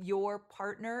with your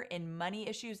partner in money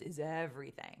issues is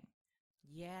everything.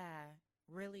 Yeah,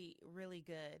 really, really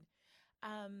good.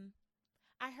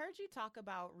 I heard you talk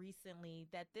about recently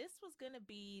that this was going to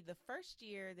be the first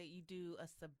year that you do a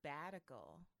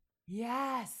sabbatical.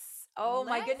 Yes. Oh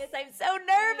my goodness, I'm so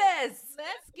nervous.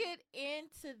 Let's get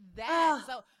into that.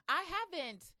 So I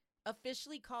haven't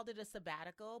officially called it a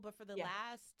sabbatical, but for the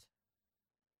last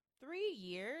 3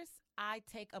 years, I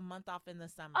take a month off in the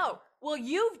summer. Oh, well,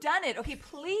 you've done it. Okay,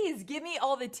 please give me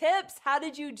all the tips. How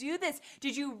did you do this?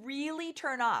 Did you really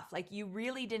turn off? Like, you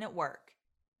really didn't work?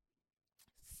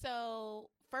 So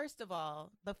first of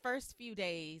all, the first few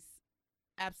days,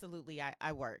 absolutely,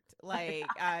 I worked. Like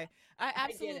I I get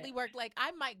it. absolutely worked. Like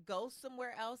I might go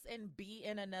somewhere else and be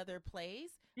in another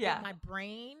place, but Yeah. my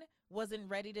brain wasn't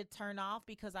ready to turn off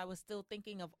because I was still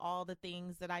thinking of all the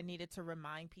things that I needed to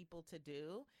remind people to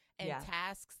do and Yeah.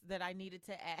 tasks that I needed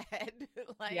to add.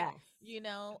 like, Yes.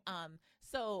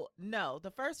 so no,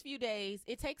 the first few days,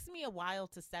 it takes me a while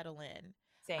to settle in.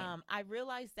 Same. I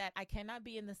realized that I cannot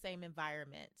be in the same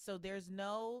environment. So there's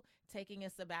no taking a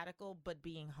sabbatical but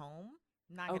being home.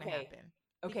 Not going to Okay. happen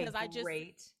Okay. because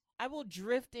Great. I will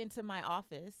drift into my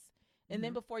office. And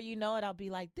then Mhm. before you know it, I'll be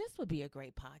like, this would be a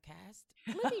great podcast.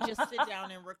 Let me just sit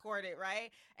down and record it,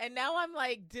 right? And now I'm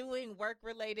like doing work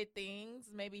related things,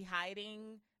 maybe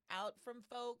hiding out from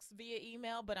folks via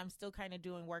email, but I'm still kind of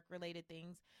doing work related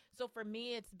things. So for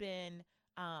me, it's been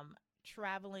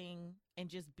traveling and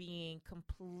just being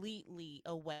completely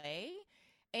away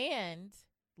and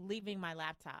leaving my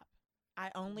laptop.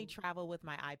 I only travel with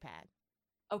my iPad.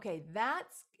 Okay,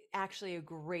 that's actually a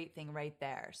great thing right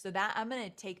there. So that I'm going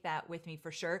to take that with me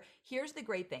for sure. Here's the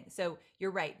great thing. So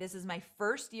you're right. This is my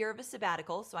first year of a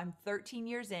sabbatical. So I'm 13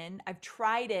 years in. I've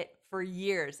tried it for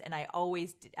years and I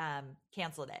always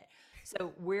canceled it.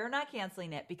 So we're not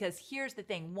canceling it because here's the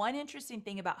thing. One interesting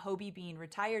thing about Hobie being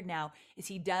retired now is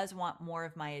he does want more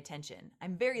of my attention.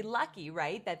 I'm very lucky,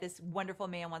 right, that this wonderful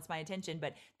man wants my attention,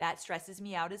 but that stresses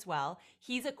me out as well.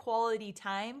 He's a quality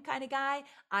time kind of guy.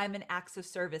 I'm an acts of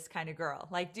service kind of girl.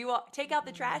 Like, take out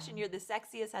the trash and Mm, you're the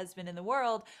sexiest husband in the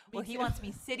world. me Well, he too. wants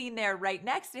me sitting there right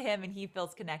next to him and he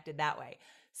feels connected that way.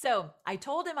 So I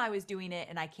told him I was doing it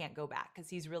and I can't go back because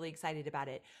he's really excited about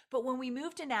it. But when we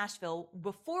moved to Nashville,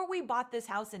 before we bought this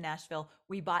house in Nashville,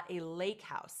 we bought a lake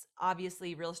house.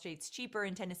 Obviously, real estate's cheaper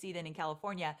in Tennessee than in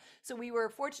California. So we were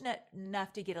fortunate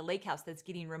enough to get a lake house that's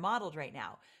getting remodeled right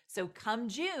now. So come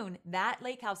June, that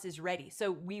lake house is ready.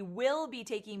 So we will be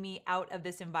taking me out of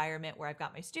this environment where I've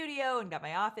got my studio and got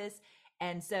my office.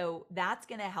 And so that's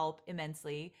going to help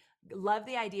immensely. Love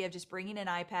the idea of just bringing an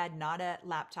iPad, not a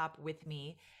laptop with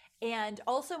me. And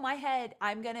also my head,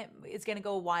 it's gonna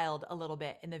go wild a little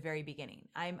bit in the very beginning.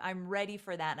 I'm ready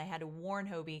for that. And I had to warn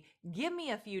Hobie, give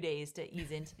me a few days to ease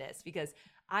into this because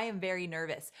I am very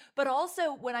nervous. But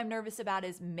also what I'm nervous about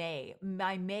is May.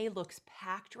 My May looks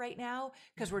packed right now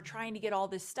because we're trying to get all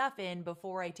this stuff in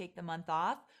before I take the month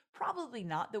off. Probably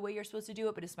not the way you're supposed to do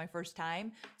it, but it's my first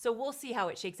time. So we'll see how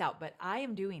it shakes out. But I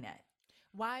am doing it.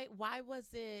 Why was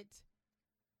it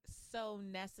so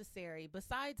necessary?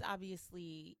 Besides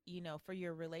obviously, for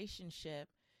your relationship,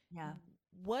 Yeah.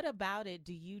 what about it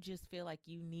do you just feel like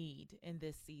you need in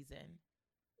this season?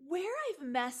 Where I've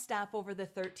messed up over the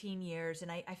 13 years,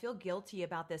 and I feel guilty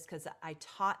about this because I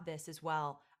taught this as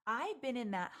well. I've been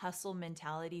in that hustle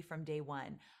mentality from day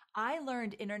one. I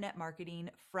learned internet marketing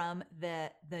from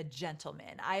the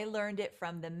gentlemen. I learned it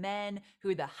from the men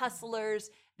who the hustlers,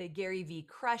 the Gary V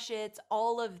crush it's,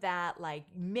 all of that, like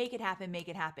make it happen, make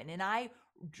it happen. And I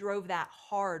drove that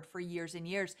hard for years and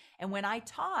years. And when I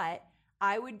taught,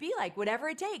 I would be like, whatever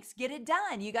it takes, get it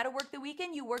done. You got to work the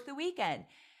weekend, you work the weekend.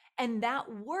 And that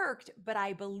worked, but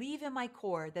I believe in my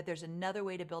core that there's another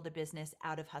way to build a business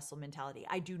out of hustle mentality.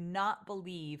 I do not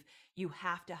believe you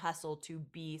have to hustle to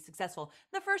be successful.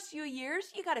 The first few years,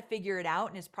 you got to figure it out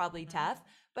and it's probably tough,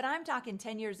 but I'm talking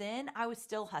 10 years in, I was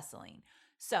still hustling.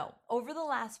 So, over the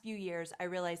last few years, I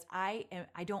realized I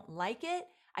don't like it.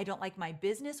 I don't like my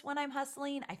business when I'm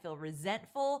hustling. I feel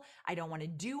resentful. I don't want to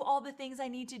do all the things I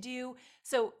need to do.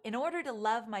 So, in order to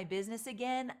love my business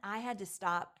again, I had to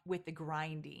stop with the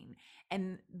grinding.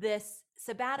 And this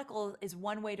sabbatical is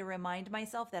one way to remind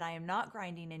myself that I am not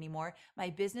grinding anymore.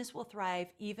 My business will thrive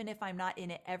even if I'm not in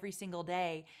it every single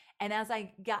day. And as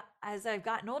I've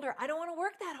gotten older, I don't want to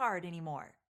work that hard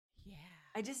anymore. Yeah.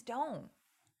 I just don't.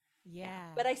 Yeah. Yeah.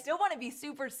 But I still want to be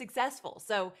super successful.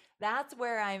 So that's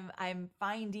where I'm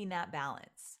finding that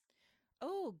balance.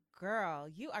 Oh, girl,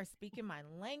 you are speaking my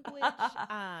language.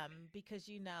 Because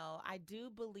I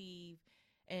do believe,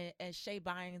 as Shay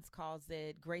Bynes calls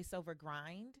it, grace over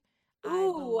grind. I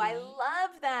Ooh, I believe.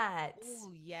 love that.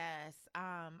 Oh, yes.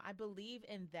 I believe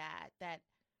in that. That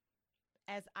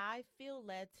as I feel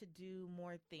led to do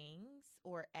more things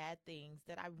or add things,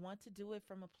 that I want to do it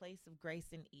from a place of grace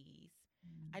and ease.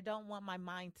 I don't want my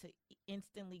mind to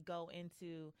instantly go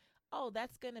into, oh,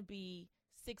 that's going to be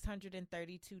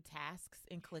 632 tasks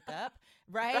and ClickUp,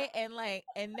 right?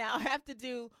 And now I have to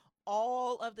do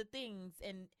all of the things.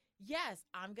 And yes,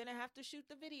 I'm going to have to shoot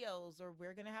the videos, or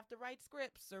we're going to have to write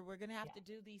scripts, or we're going to have Yeah. to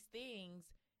do these things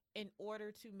in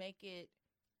order to make it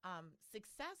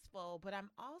successful. But I'm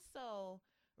also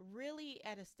really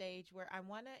at a stage where I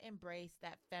want to embrace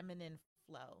that feminine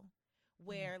flow,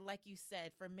 where, like you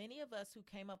said, for many of us who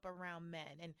came up around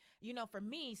men, and, for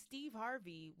me, Steve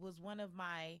Harvey was one of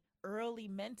my early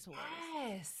mentors.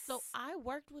 So Yes. I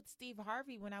worked with Steve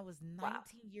Harvey when I was Wow.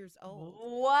 19 years old.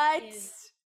 What? And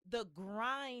the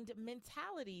grind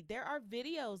mentality. There are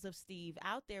videos of Steve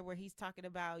out there where he's talking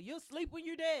about you'll sleep when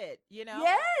you're dead.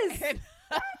 Yes. And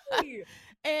Exactly.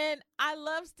 and I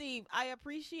love Steve. I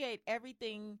appreciate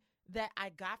everything that I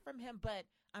got from him, but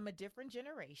I'm a different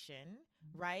generation,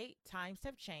 right? Times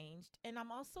have changed, and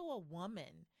I'm also a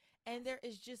woman. And there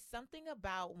is just something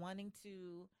about wanting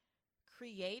to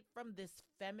create from this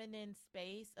feminine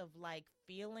space of like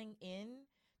feeling in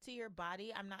to your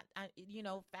body. I'm not,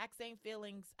 facts ain't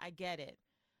feelings. I get it.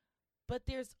 But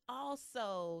there's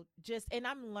also just, and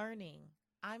I'm learning.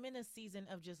 I'm in a season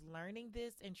of just learning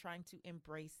this and trying to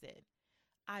embrace it.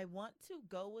 I want to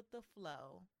go with the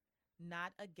flow,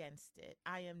 not against it.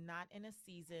 I am not in a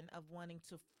season of wanting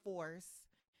to force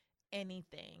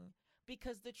anything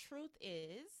because the truth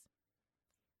is,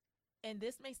 and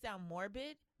this may sound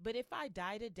morbid, but if I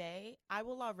die today, I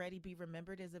will already be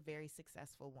remembered as a very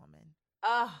successful woman.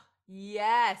 Oh,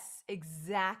 yes,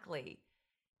 exactly.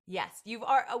 Yes,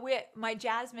 my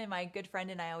Jasmine, my good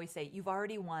friend, and I always say, you've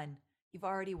already won. You've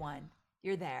already won.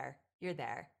 You're there. You're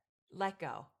there. Let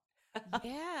go.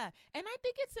 Yeah. And I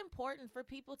think it's important for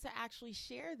people to actually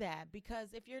share that because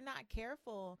if you're not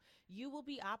careful, you will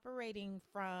be operating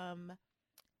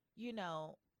you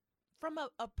know, from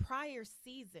a prior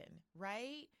season,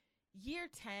 right? Year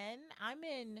 10, I'm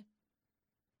in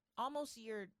almost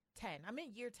year 10. I'm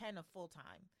in year 10 of full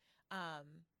time.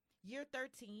 Year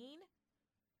 13,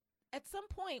 at some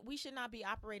point, we should not be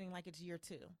operating like it's year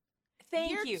 2. Year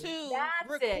Thank you. 2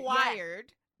 That's it. Yes. required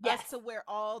us Yes. to wear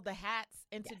all the hats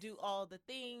and to Yes. do all the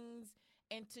things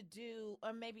and to do,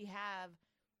 or maybe have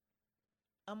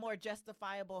a more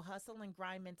justifiable hustle and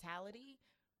grind mentality.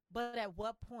 But at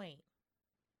what point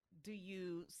do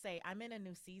you say, I'm in a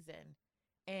new season?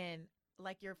 And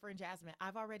like your friend Jasmine,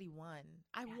 I've already won.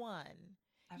 I Yeah. won.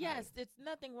 I've Yes, already. it's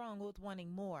nothing wrong with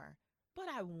wanting more, but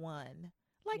I won.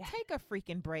 Like, Yeah. take a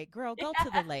freaking break, girl. Go to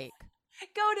the Yes. lake.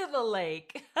 Go to the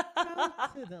lake. Go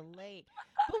to the lake.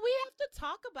 But we have to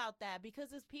talk about that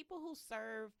because as people who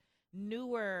serve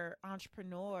newer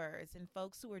entrepreneurs and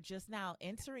folks who are just now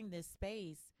entering this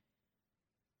space,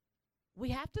 we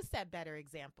have to set better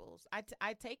examples.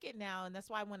 I take it now, and that's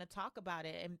why I want to talk about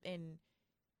it and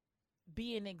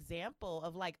be an example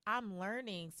of like, I'm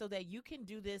learning so that you can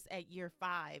do this at year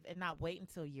 5 and not wait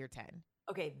until year 10.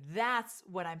 Okay, that's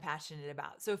what I'm passionate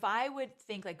about. So if I would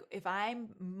think like if I'm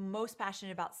most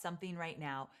passionate about something right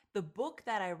now, the book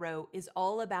that I wrote is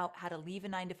all about how to leave a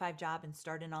 9 to 5 job and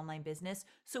start an online business.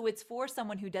 So it's for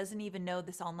someone who doesn't even know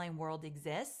this online world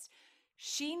exists.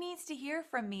 She needs to hear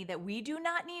from me that we do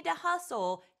not need to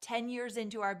hustle 10 years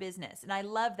into our business. And I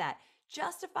love that.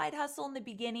 Justified hustle in the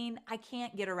beginning, I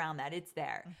can't get around that. It's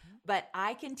there. Mm-hmm. But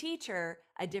I can teach her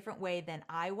a different way than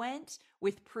I went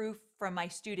with proof from my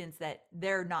students that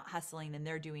they're not hustling and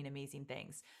they're doing amazing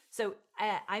things. So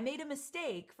I made a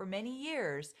mistake for many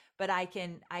years, but I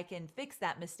can fix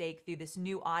that mistake through this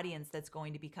new audience that's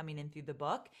going to be coming in through the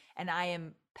book. And I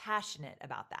am passionate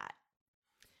about that.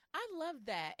 I love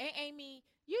that. And Amy,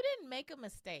 you didn't make a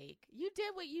mistake. You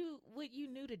did what you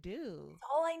knew to do.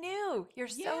 That's all I knew. You're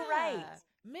so right.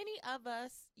 Many of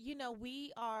us,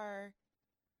 we are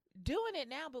doing it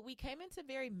now, but we came into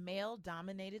very male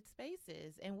dominated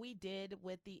spaces and we did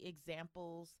what the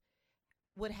examples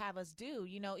would have us do.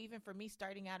 Even for me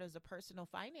starting out as a personal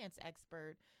finance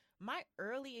expert, my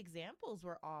early examples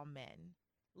were all men.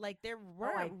 Like there Oh,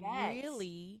 I weren't bet.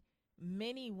 really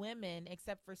many women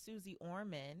except for Susie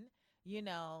Orman,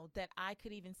 that I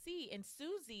could even see. And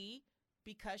Susie,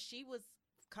 because she was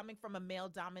coming from a male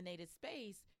dominated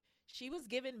space, she was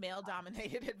given male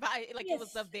dominated advice. Like it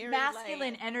was a very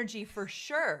masculine energy for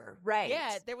sure. Right.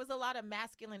 yeah, there was a lot of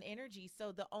masculine energy.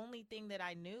 So the only thing that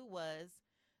I knew was,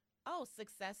 oh,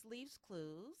 success leaves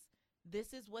clues.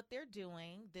 This is what they're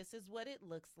doing. This is what it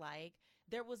looks like.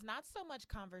 There was not so much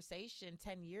conversation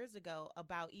 10 years ago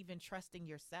about even trusting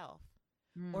yourself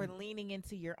or leaning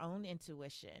into your own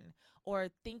intuition or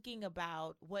thinking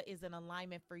about what is an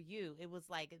alignment for you. It was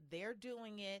like, they're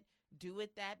doing it, do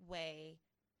it that way,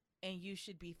 and you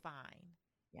should be fine.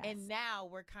 Yes. And now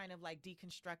we're kind of like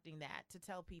deconstructing that to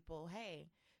tell people, hey,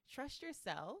 trust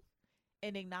yourself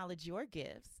and acknowledge your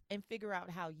gifts and figure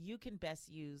out how you can best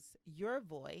use your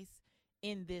voice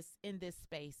in this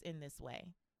space, in this way.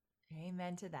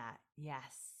 Amen to that.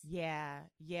 Yes. Yeah.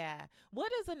 Yeah.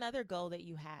 What is another goal that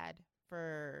you had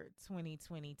for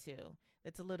 2022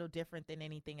 that's a little different than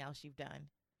anything else you've done?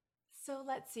 So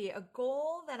let's see. A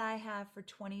goal that I have for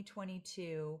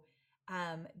 2022,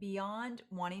 beyond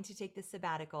wanting to take the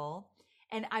sabbatical,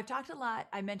 and I've talked a lot,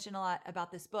 I mentioned a lot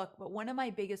about this book, but one of my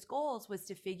biggest goals was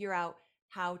to figure out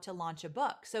how to launch a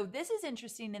book. So this is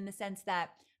interesting in the sense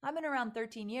that I've been around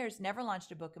 13 years, never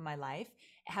launched a book in my life,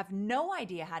 have no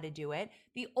idea how to do it.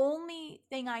 The only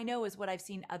thing I know is what I've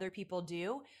seen other people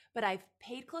do, but I've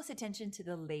paid close attention to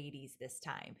the ladies this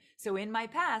time. So in my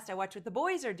past, I watched what the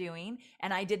boys are doing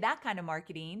and I did that kind of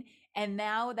marketing. And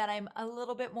now that I'm a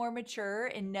little bit more mature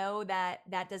and know that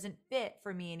that doesn't fit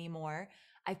for me anymore,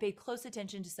 I paid close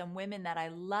attention to some women that I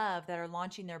love that are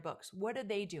launching their books. What are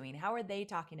they doing? How are they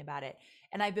talking about it?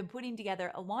 And I've been putting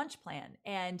together a launch plan,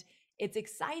 and it's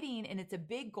exciting and it's a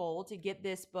big goal to get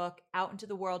this book out into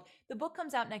the world. The book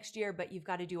comes out next year, but you've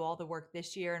got to do all the work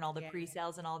this year and all the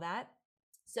pre-sales and all that.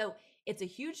 So it's a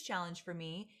huge challenge for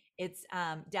me. It's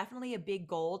definitely a big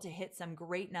goal to hit some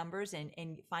great numbers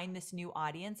and find this new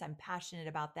audience. I'm passionate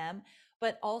about them,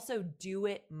 but also do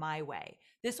it my way.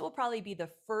 This will probably be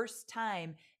the first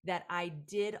time that I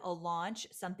did a launch,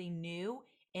 something new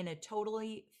in a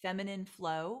totally feminine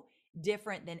flow,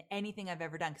 different than anything I've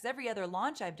ever done. Because every other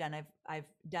launch I've done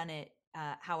it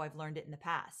how I've learned it in the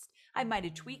past. I might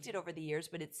have tweaked it over the years,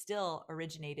 but it still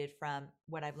originated from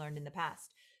what I've learned in the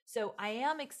past. So I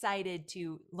am excited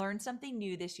to learn something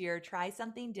new this year, try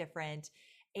something different,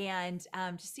 and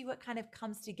to see what kind of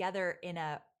comes together in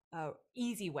a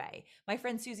easy way. My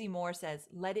friend Susie Moore says,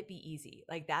 let it be easy.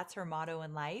 Like that's her motto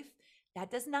in life.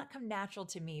 That does not come natural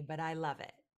to me, but I love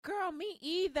it. Girl, me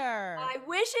either. I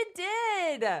wish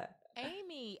it did.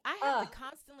 Amy, I have to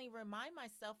constantly remind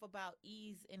myself about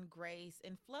ease and grace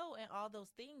and flow and all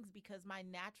those things because my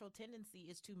natural tendency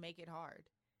is to make it hard.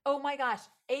 Oh my gosh.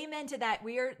 Amen to that.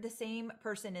 We are the same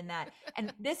person in that.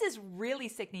 And this is really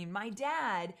sickening. My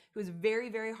dad, who's a very,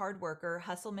 very hard worker,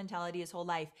 hustle mentality his whole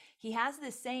life, he has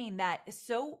this saying that is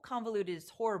so convoluted, it's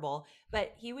horrible.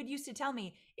 But he would used to tell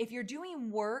me, if you're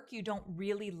doing work you don't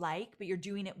really like, but you're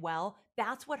doing it well,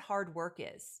 that's what hard work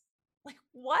is. Like,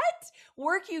 what?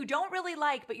 Work you don't really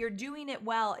like, but you're doing it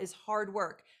well is hard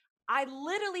work. I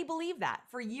literally believe that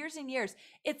for years and years.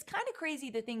 It's kind of crazy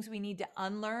the things we need to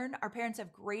unlearn. Our parents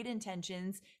have great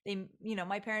intentions.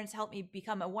 My parents helped me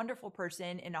become a wonderful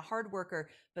person and a hard worker.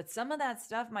 But some of that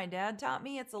stuff my dad taught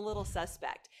me, it's a little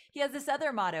suspect. He has this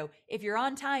other motto: if you're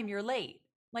on time, you're late.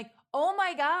 Like, oh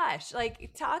my gosh,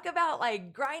 like talk about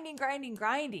like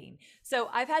grinding. So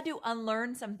I've had to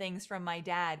unlearn some things from my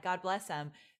dad, God bless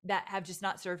him, that have just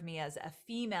not served me as a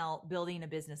female building a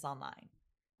business online.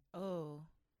 Oh,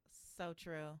 so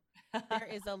true. There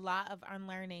is a lot of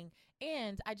unlearning.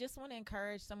 And I just want to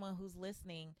encourage someone who's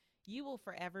listening, you will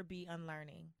forever be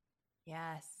unlearning.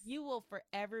 Yes. You will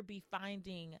forever be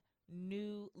finding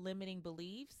new limiting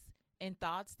beliefs and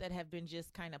thoughts that have been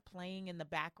just kind of playing in the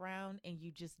background and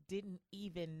you just didn't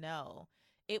even know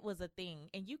it was a thing.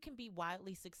 And you can be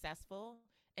wildly successful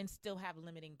and still have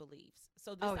limiting beliefs.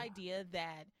 So this idea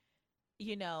that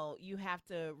you have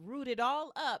to root it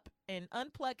all up and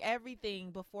unplug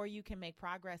everything before you can make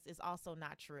progress is also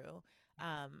not true.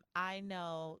 I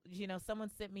know, someone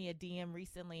sent me a DM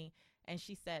recently and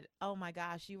she said, oh my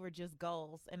gosh, you were just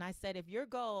goals. And I said, if your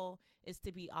goal is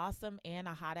to be awesome and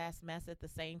a hot ass mess at the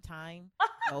same time,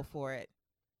 go for it.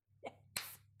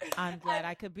 I'm glad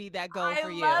I could be that goal for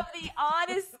you. I love the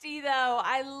honesty though.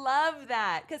 I love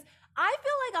that because I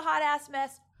feel like a hot ass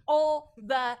mess all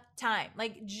the time,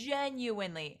 like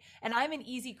genuinely. And I'm an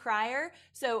easy crier.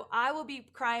 So I will be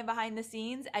crying behind the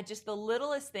scenes at just the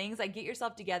littlest things. Like, get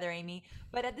yourself together, Amy.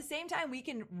 But at the same time, we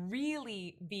can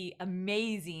really be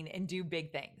amazing and do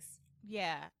big things.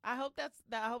 Yeah. I hope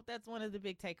that's one of the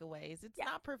big takeaways. It's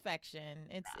not perfection.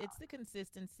 It's the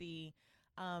consistency,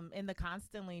 and the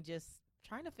constantly just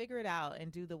trying to figure it out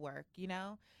and do the work,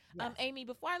 Yes. Amy,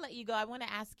 before I let you go, I want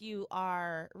to ask you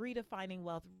our redefining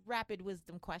wealth rapid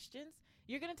wisdom questions.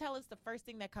 You're going to tell us the first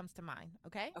thing that comes to mind.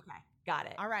 Okay. Okay. Got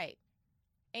it. All right.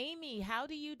 Amy, how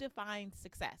do you define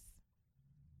success?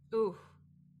 Ooh,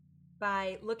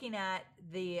 by looking at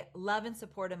the love and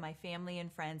support of my family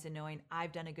and friends and knowing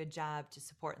I've done a good job to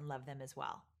support and love them as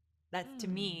well. That's to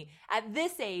me, at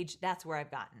this age, that's where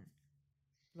I've gotten.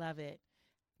 Love it.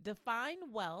 Define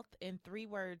wealth in 3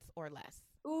 words or less.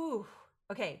 Ooh,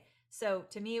 okay. So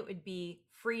to me, it would be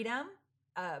freedom,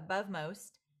 above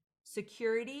most,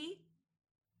 security,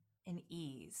 and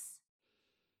ease.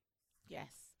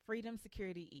 Yes. Freedom,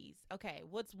 security, ease. Okay.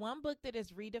 What's one book that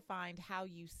has redefined how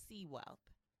you see wealth?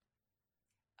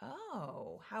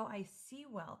 Oh, how I see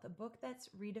wealth. A book that's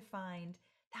redefined.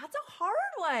 That's a hard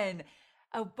one.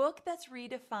 A book that's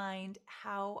redefined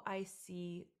how I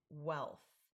see wealth.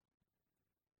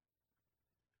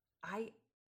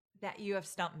 That you have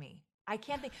stumped me. I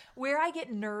can't think. Where I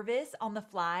get nervous on the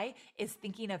fly is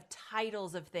thinking of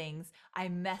titles of things. I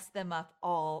mess them up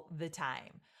all the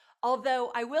time.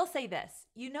 Although I will say this,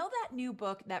 that new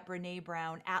book that Brene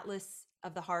Brown, Atlas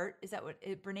of the Heart, is that what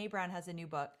Brene Brown has a new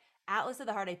book? Atlas of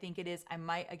the Heart, I think it is. I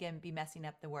might, again, be messing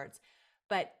up the words.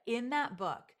 But in that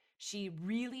book, she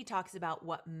really talks about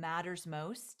what matters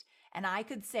most. And I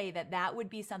could say that would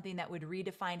be something that would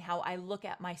redefine how I look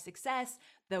at my success,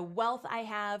 the wealth I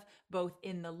have, both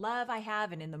in the love I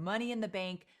have and in the money in the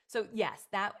bank. So yes,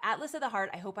 that Atlas of the Heart,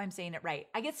 I hope I'm saying it right.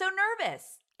 I get so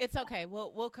nervous. It's okay.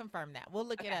 We'll confirm that. We'll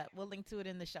look it up. We'll link to it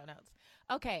in the show notes.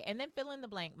 Okay, and then fill in the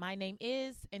blank. My name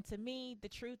is, and to me, the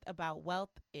truth about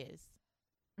wealth is.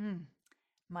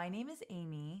 My name is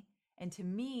Amy, and to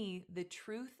me, the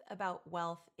truth about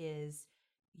wealth is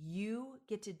you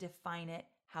get to define it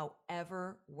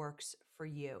however works for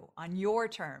you on your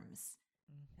terms.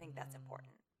 I think that's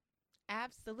important.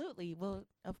 Absolutely. Well,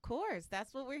 of course,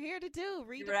 that's what we're here to do.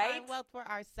 Redefine wealth for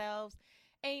ourselves.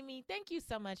 Amy, thank you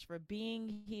so much for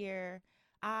being here.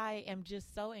 I am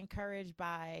just so encouraged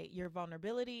by your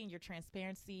vulnerability and your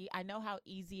transparency. I know how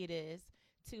easy it is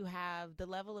to have the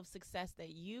level of success that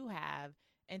you have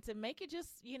and to make it just,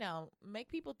 make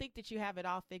people think that you have it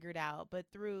all figured out. But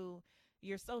through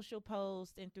your social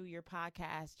posts and through your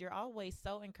podcast, you're always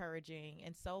so encouraging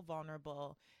and so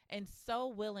vulnerable and so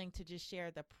willing to just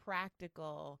share the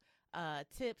practical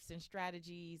tips and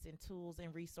strategies and tools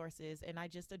and resources. And I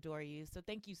just adore you. So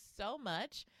thank you so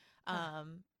much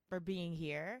for being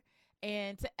here.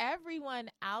 And to everyone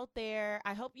out there,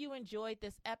 I hope you enjoyed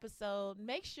this episode.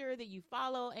 Make sure that you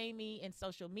follow Amy in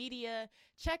social media.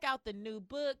 Check out the new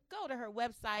book. Go to her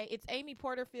website. It's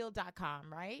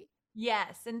amyporterfield.com, right?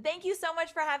 Yes. And thank you so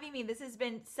much for having me. This has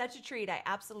been such a treat. I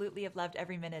absolutely have loved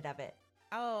every minute of it.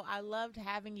 Oh, I loved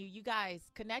having you. You guys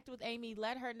connect with Amy.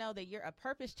 Let her know that you're a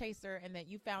purpose chaser and that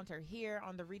you found her here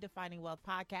on the Redefining Wealth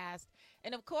podcast.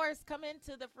 And of course, come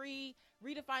into the free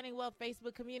Redefining Wealth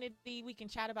Facebook community. We can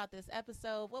chat about this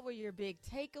episode. What were your big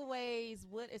takeaways?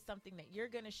 What is something that you're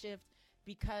going to shift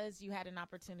because you had an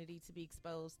opportunity to be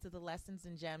exposed to the lessons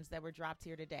and gems that were dropped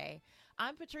here today?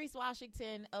 I'm Patrice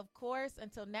Washington. Of course,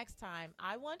 until next time,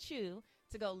 I want you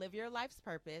to go live your life's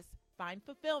purpose, find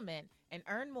fulfillment, and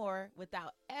earn more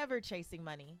without ever chasing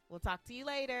money. We'll talk to you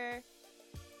later.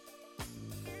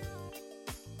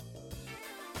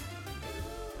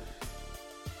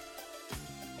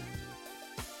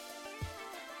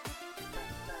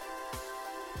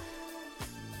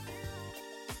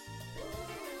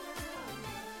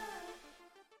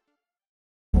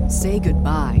 Say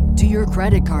goodbye to your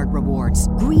credit card rewards.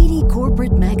 Greedy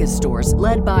corporate mega stores,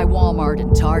 led by Walmart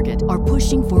and Target, are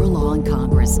pushing for a law in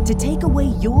Congress to take away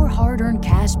your hard-earned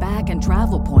cash back and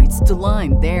travel points to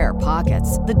line their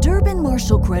pockets. The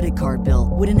Durbin-Marshall credit card bill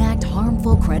would enact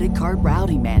harmful credit card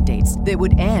routing mandates that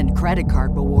would end credit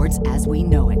card rewards as we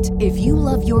know it. If you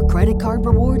love your credit card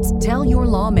rewards, tell your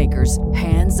lawmakers,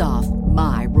 hands off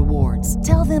my rewards.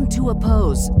 Tell them to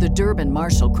oppose the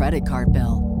Durbin-Marshall credit card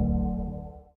bill.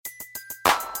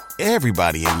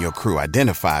 Everybody in your crew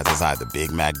identifies as either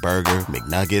Big Mac Burger,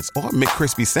 McNuggets, or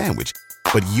McCrispy Sandwich.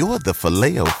 But you're the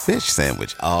Filet-O-Fish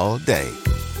Sandwich all day.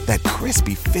 That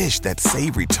crispy fish, that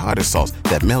savory tartar sauce,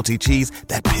 that melty cheese,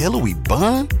 that pillowy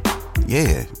bun.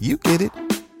 Yeah, you get it.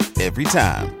 Every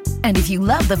time. And if you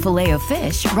love the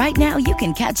Filet-O-Fish, right now you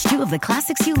can catch two of the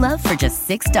classics you love for just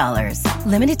 $6.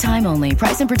 Limited time only.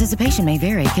 Price and participation may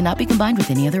vary. Cannot be combined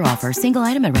with any other offer. Single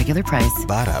item at regular price.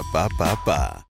 Ba-da-ba-ba-ba.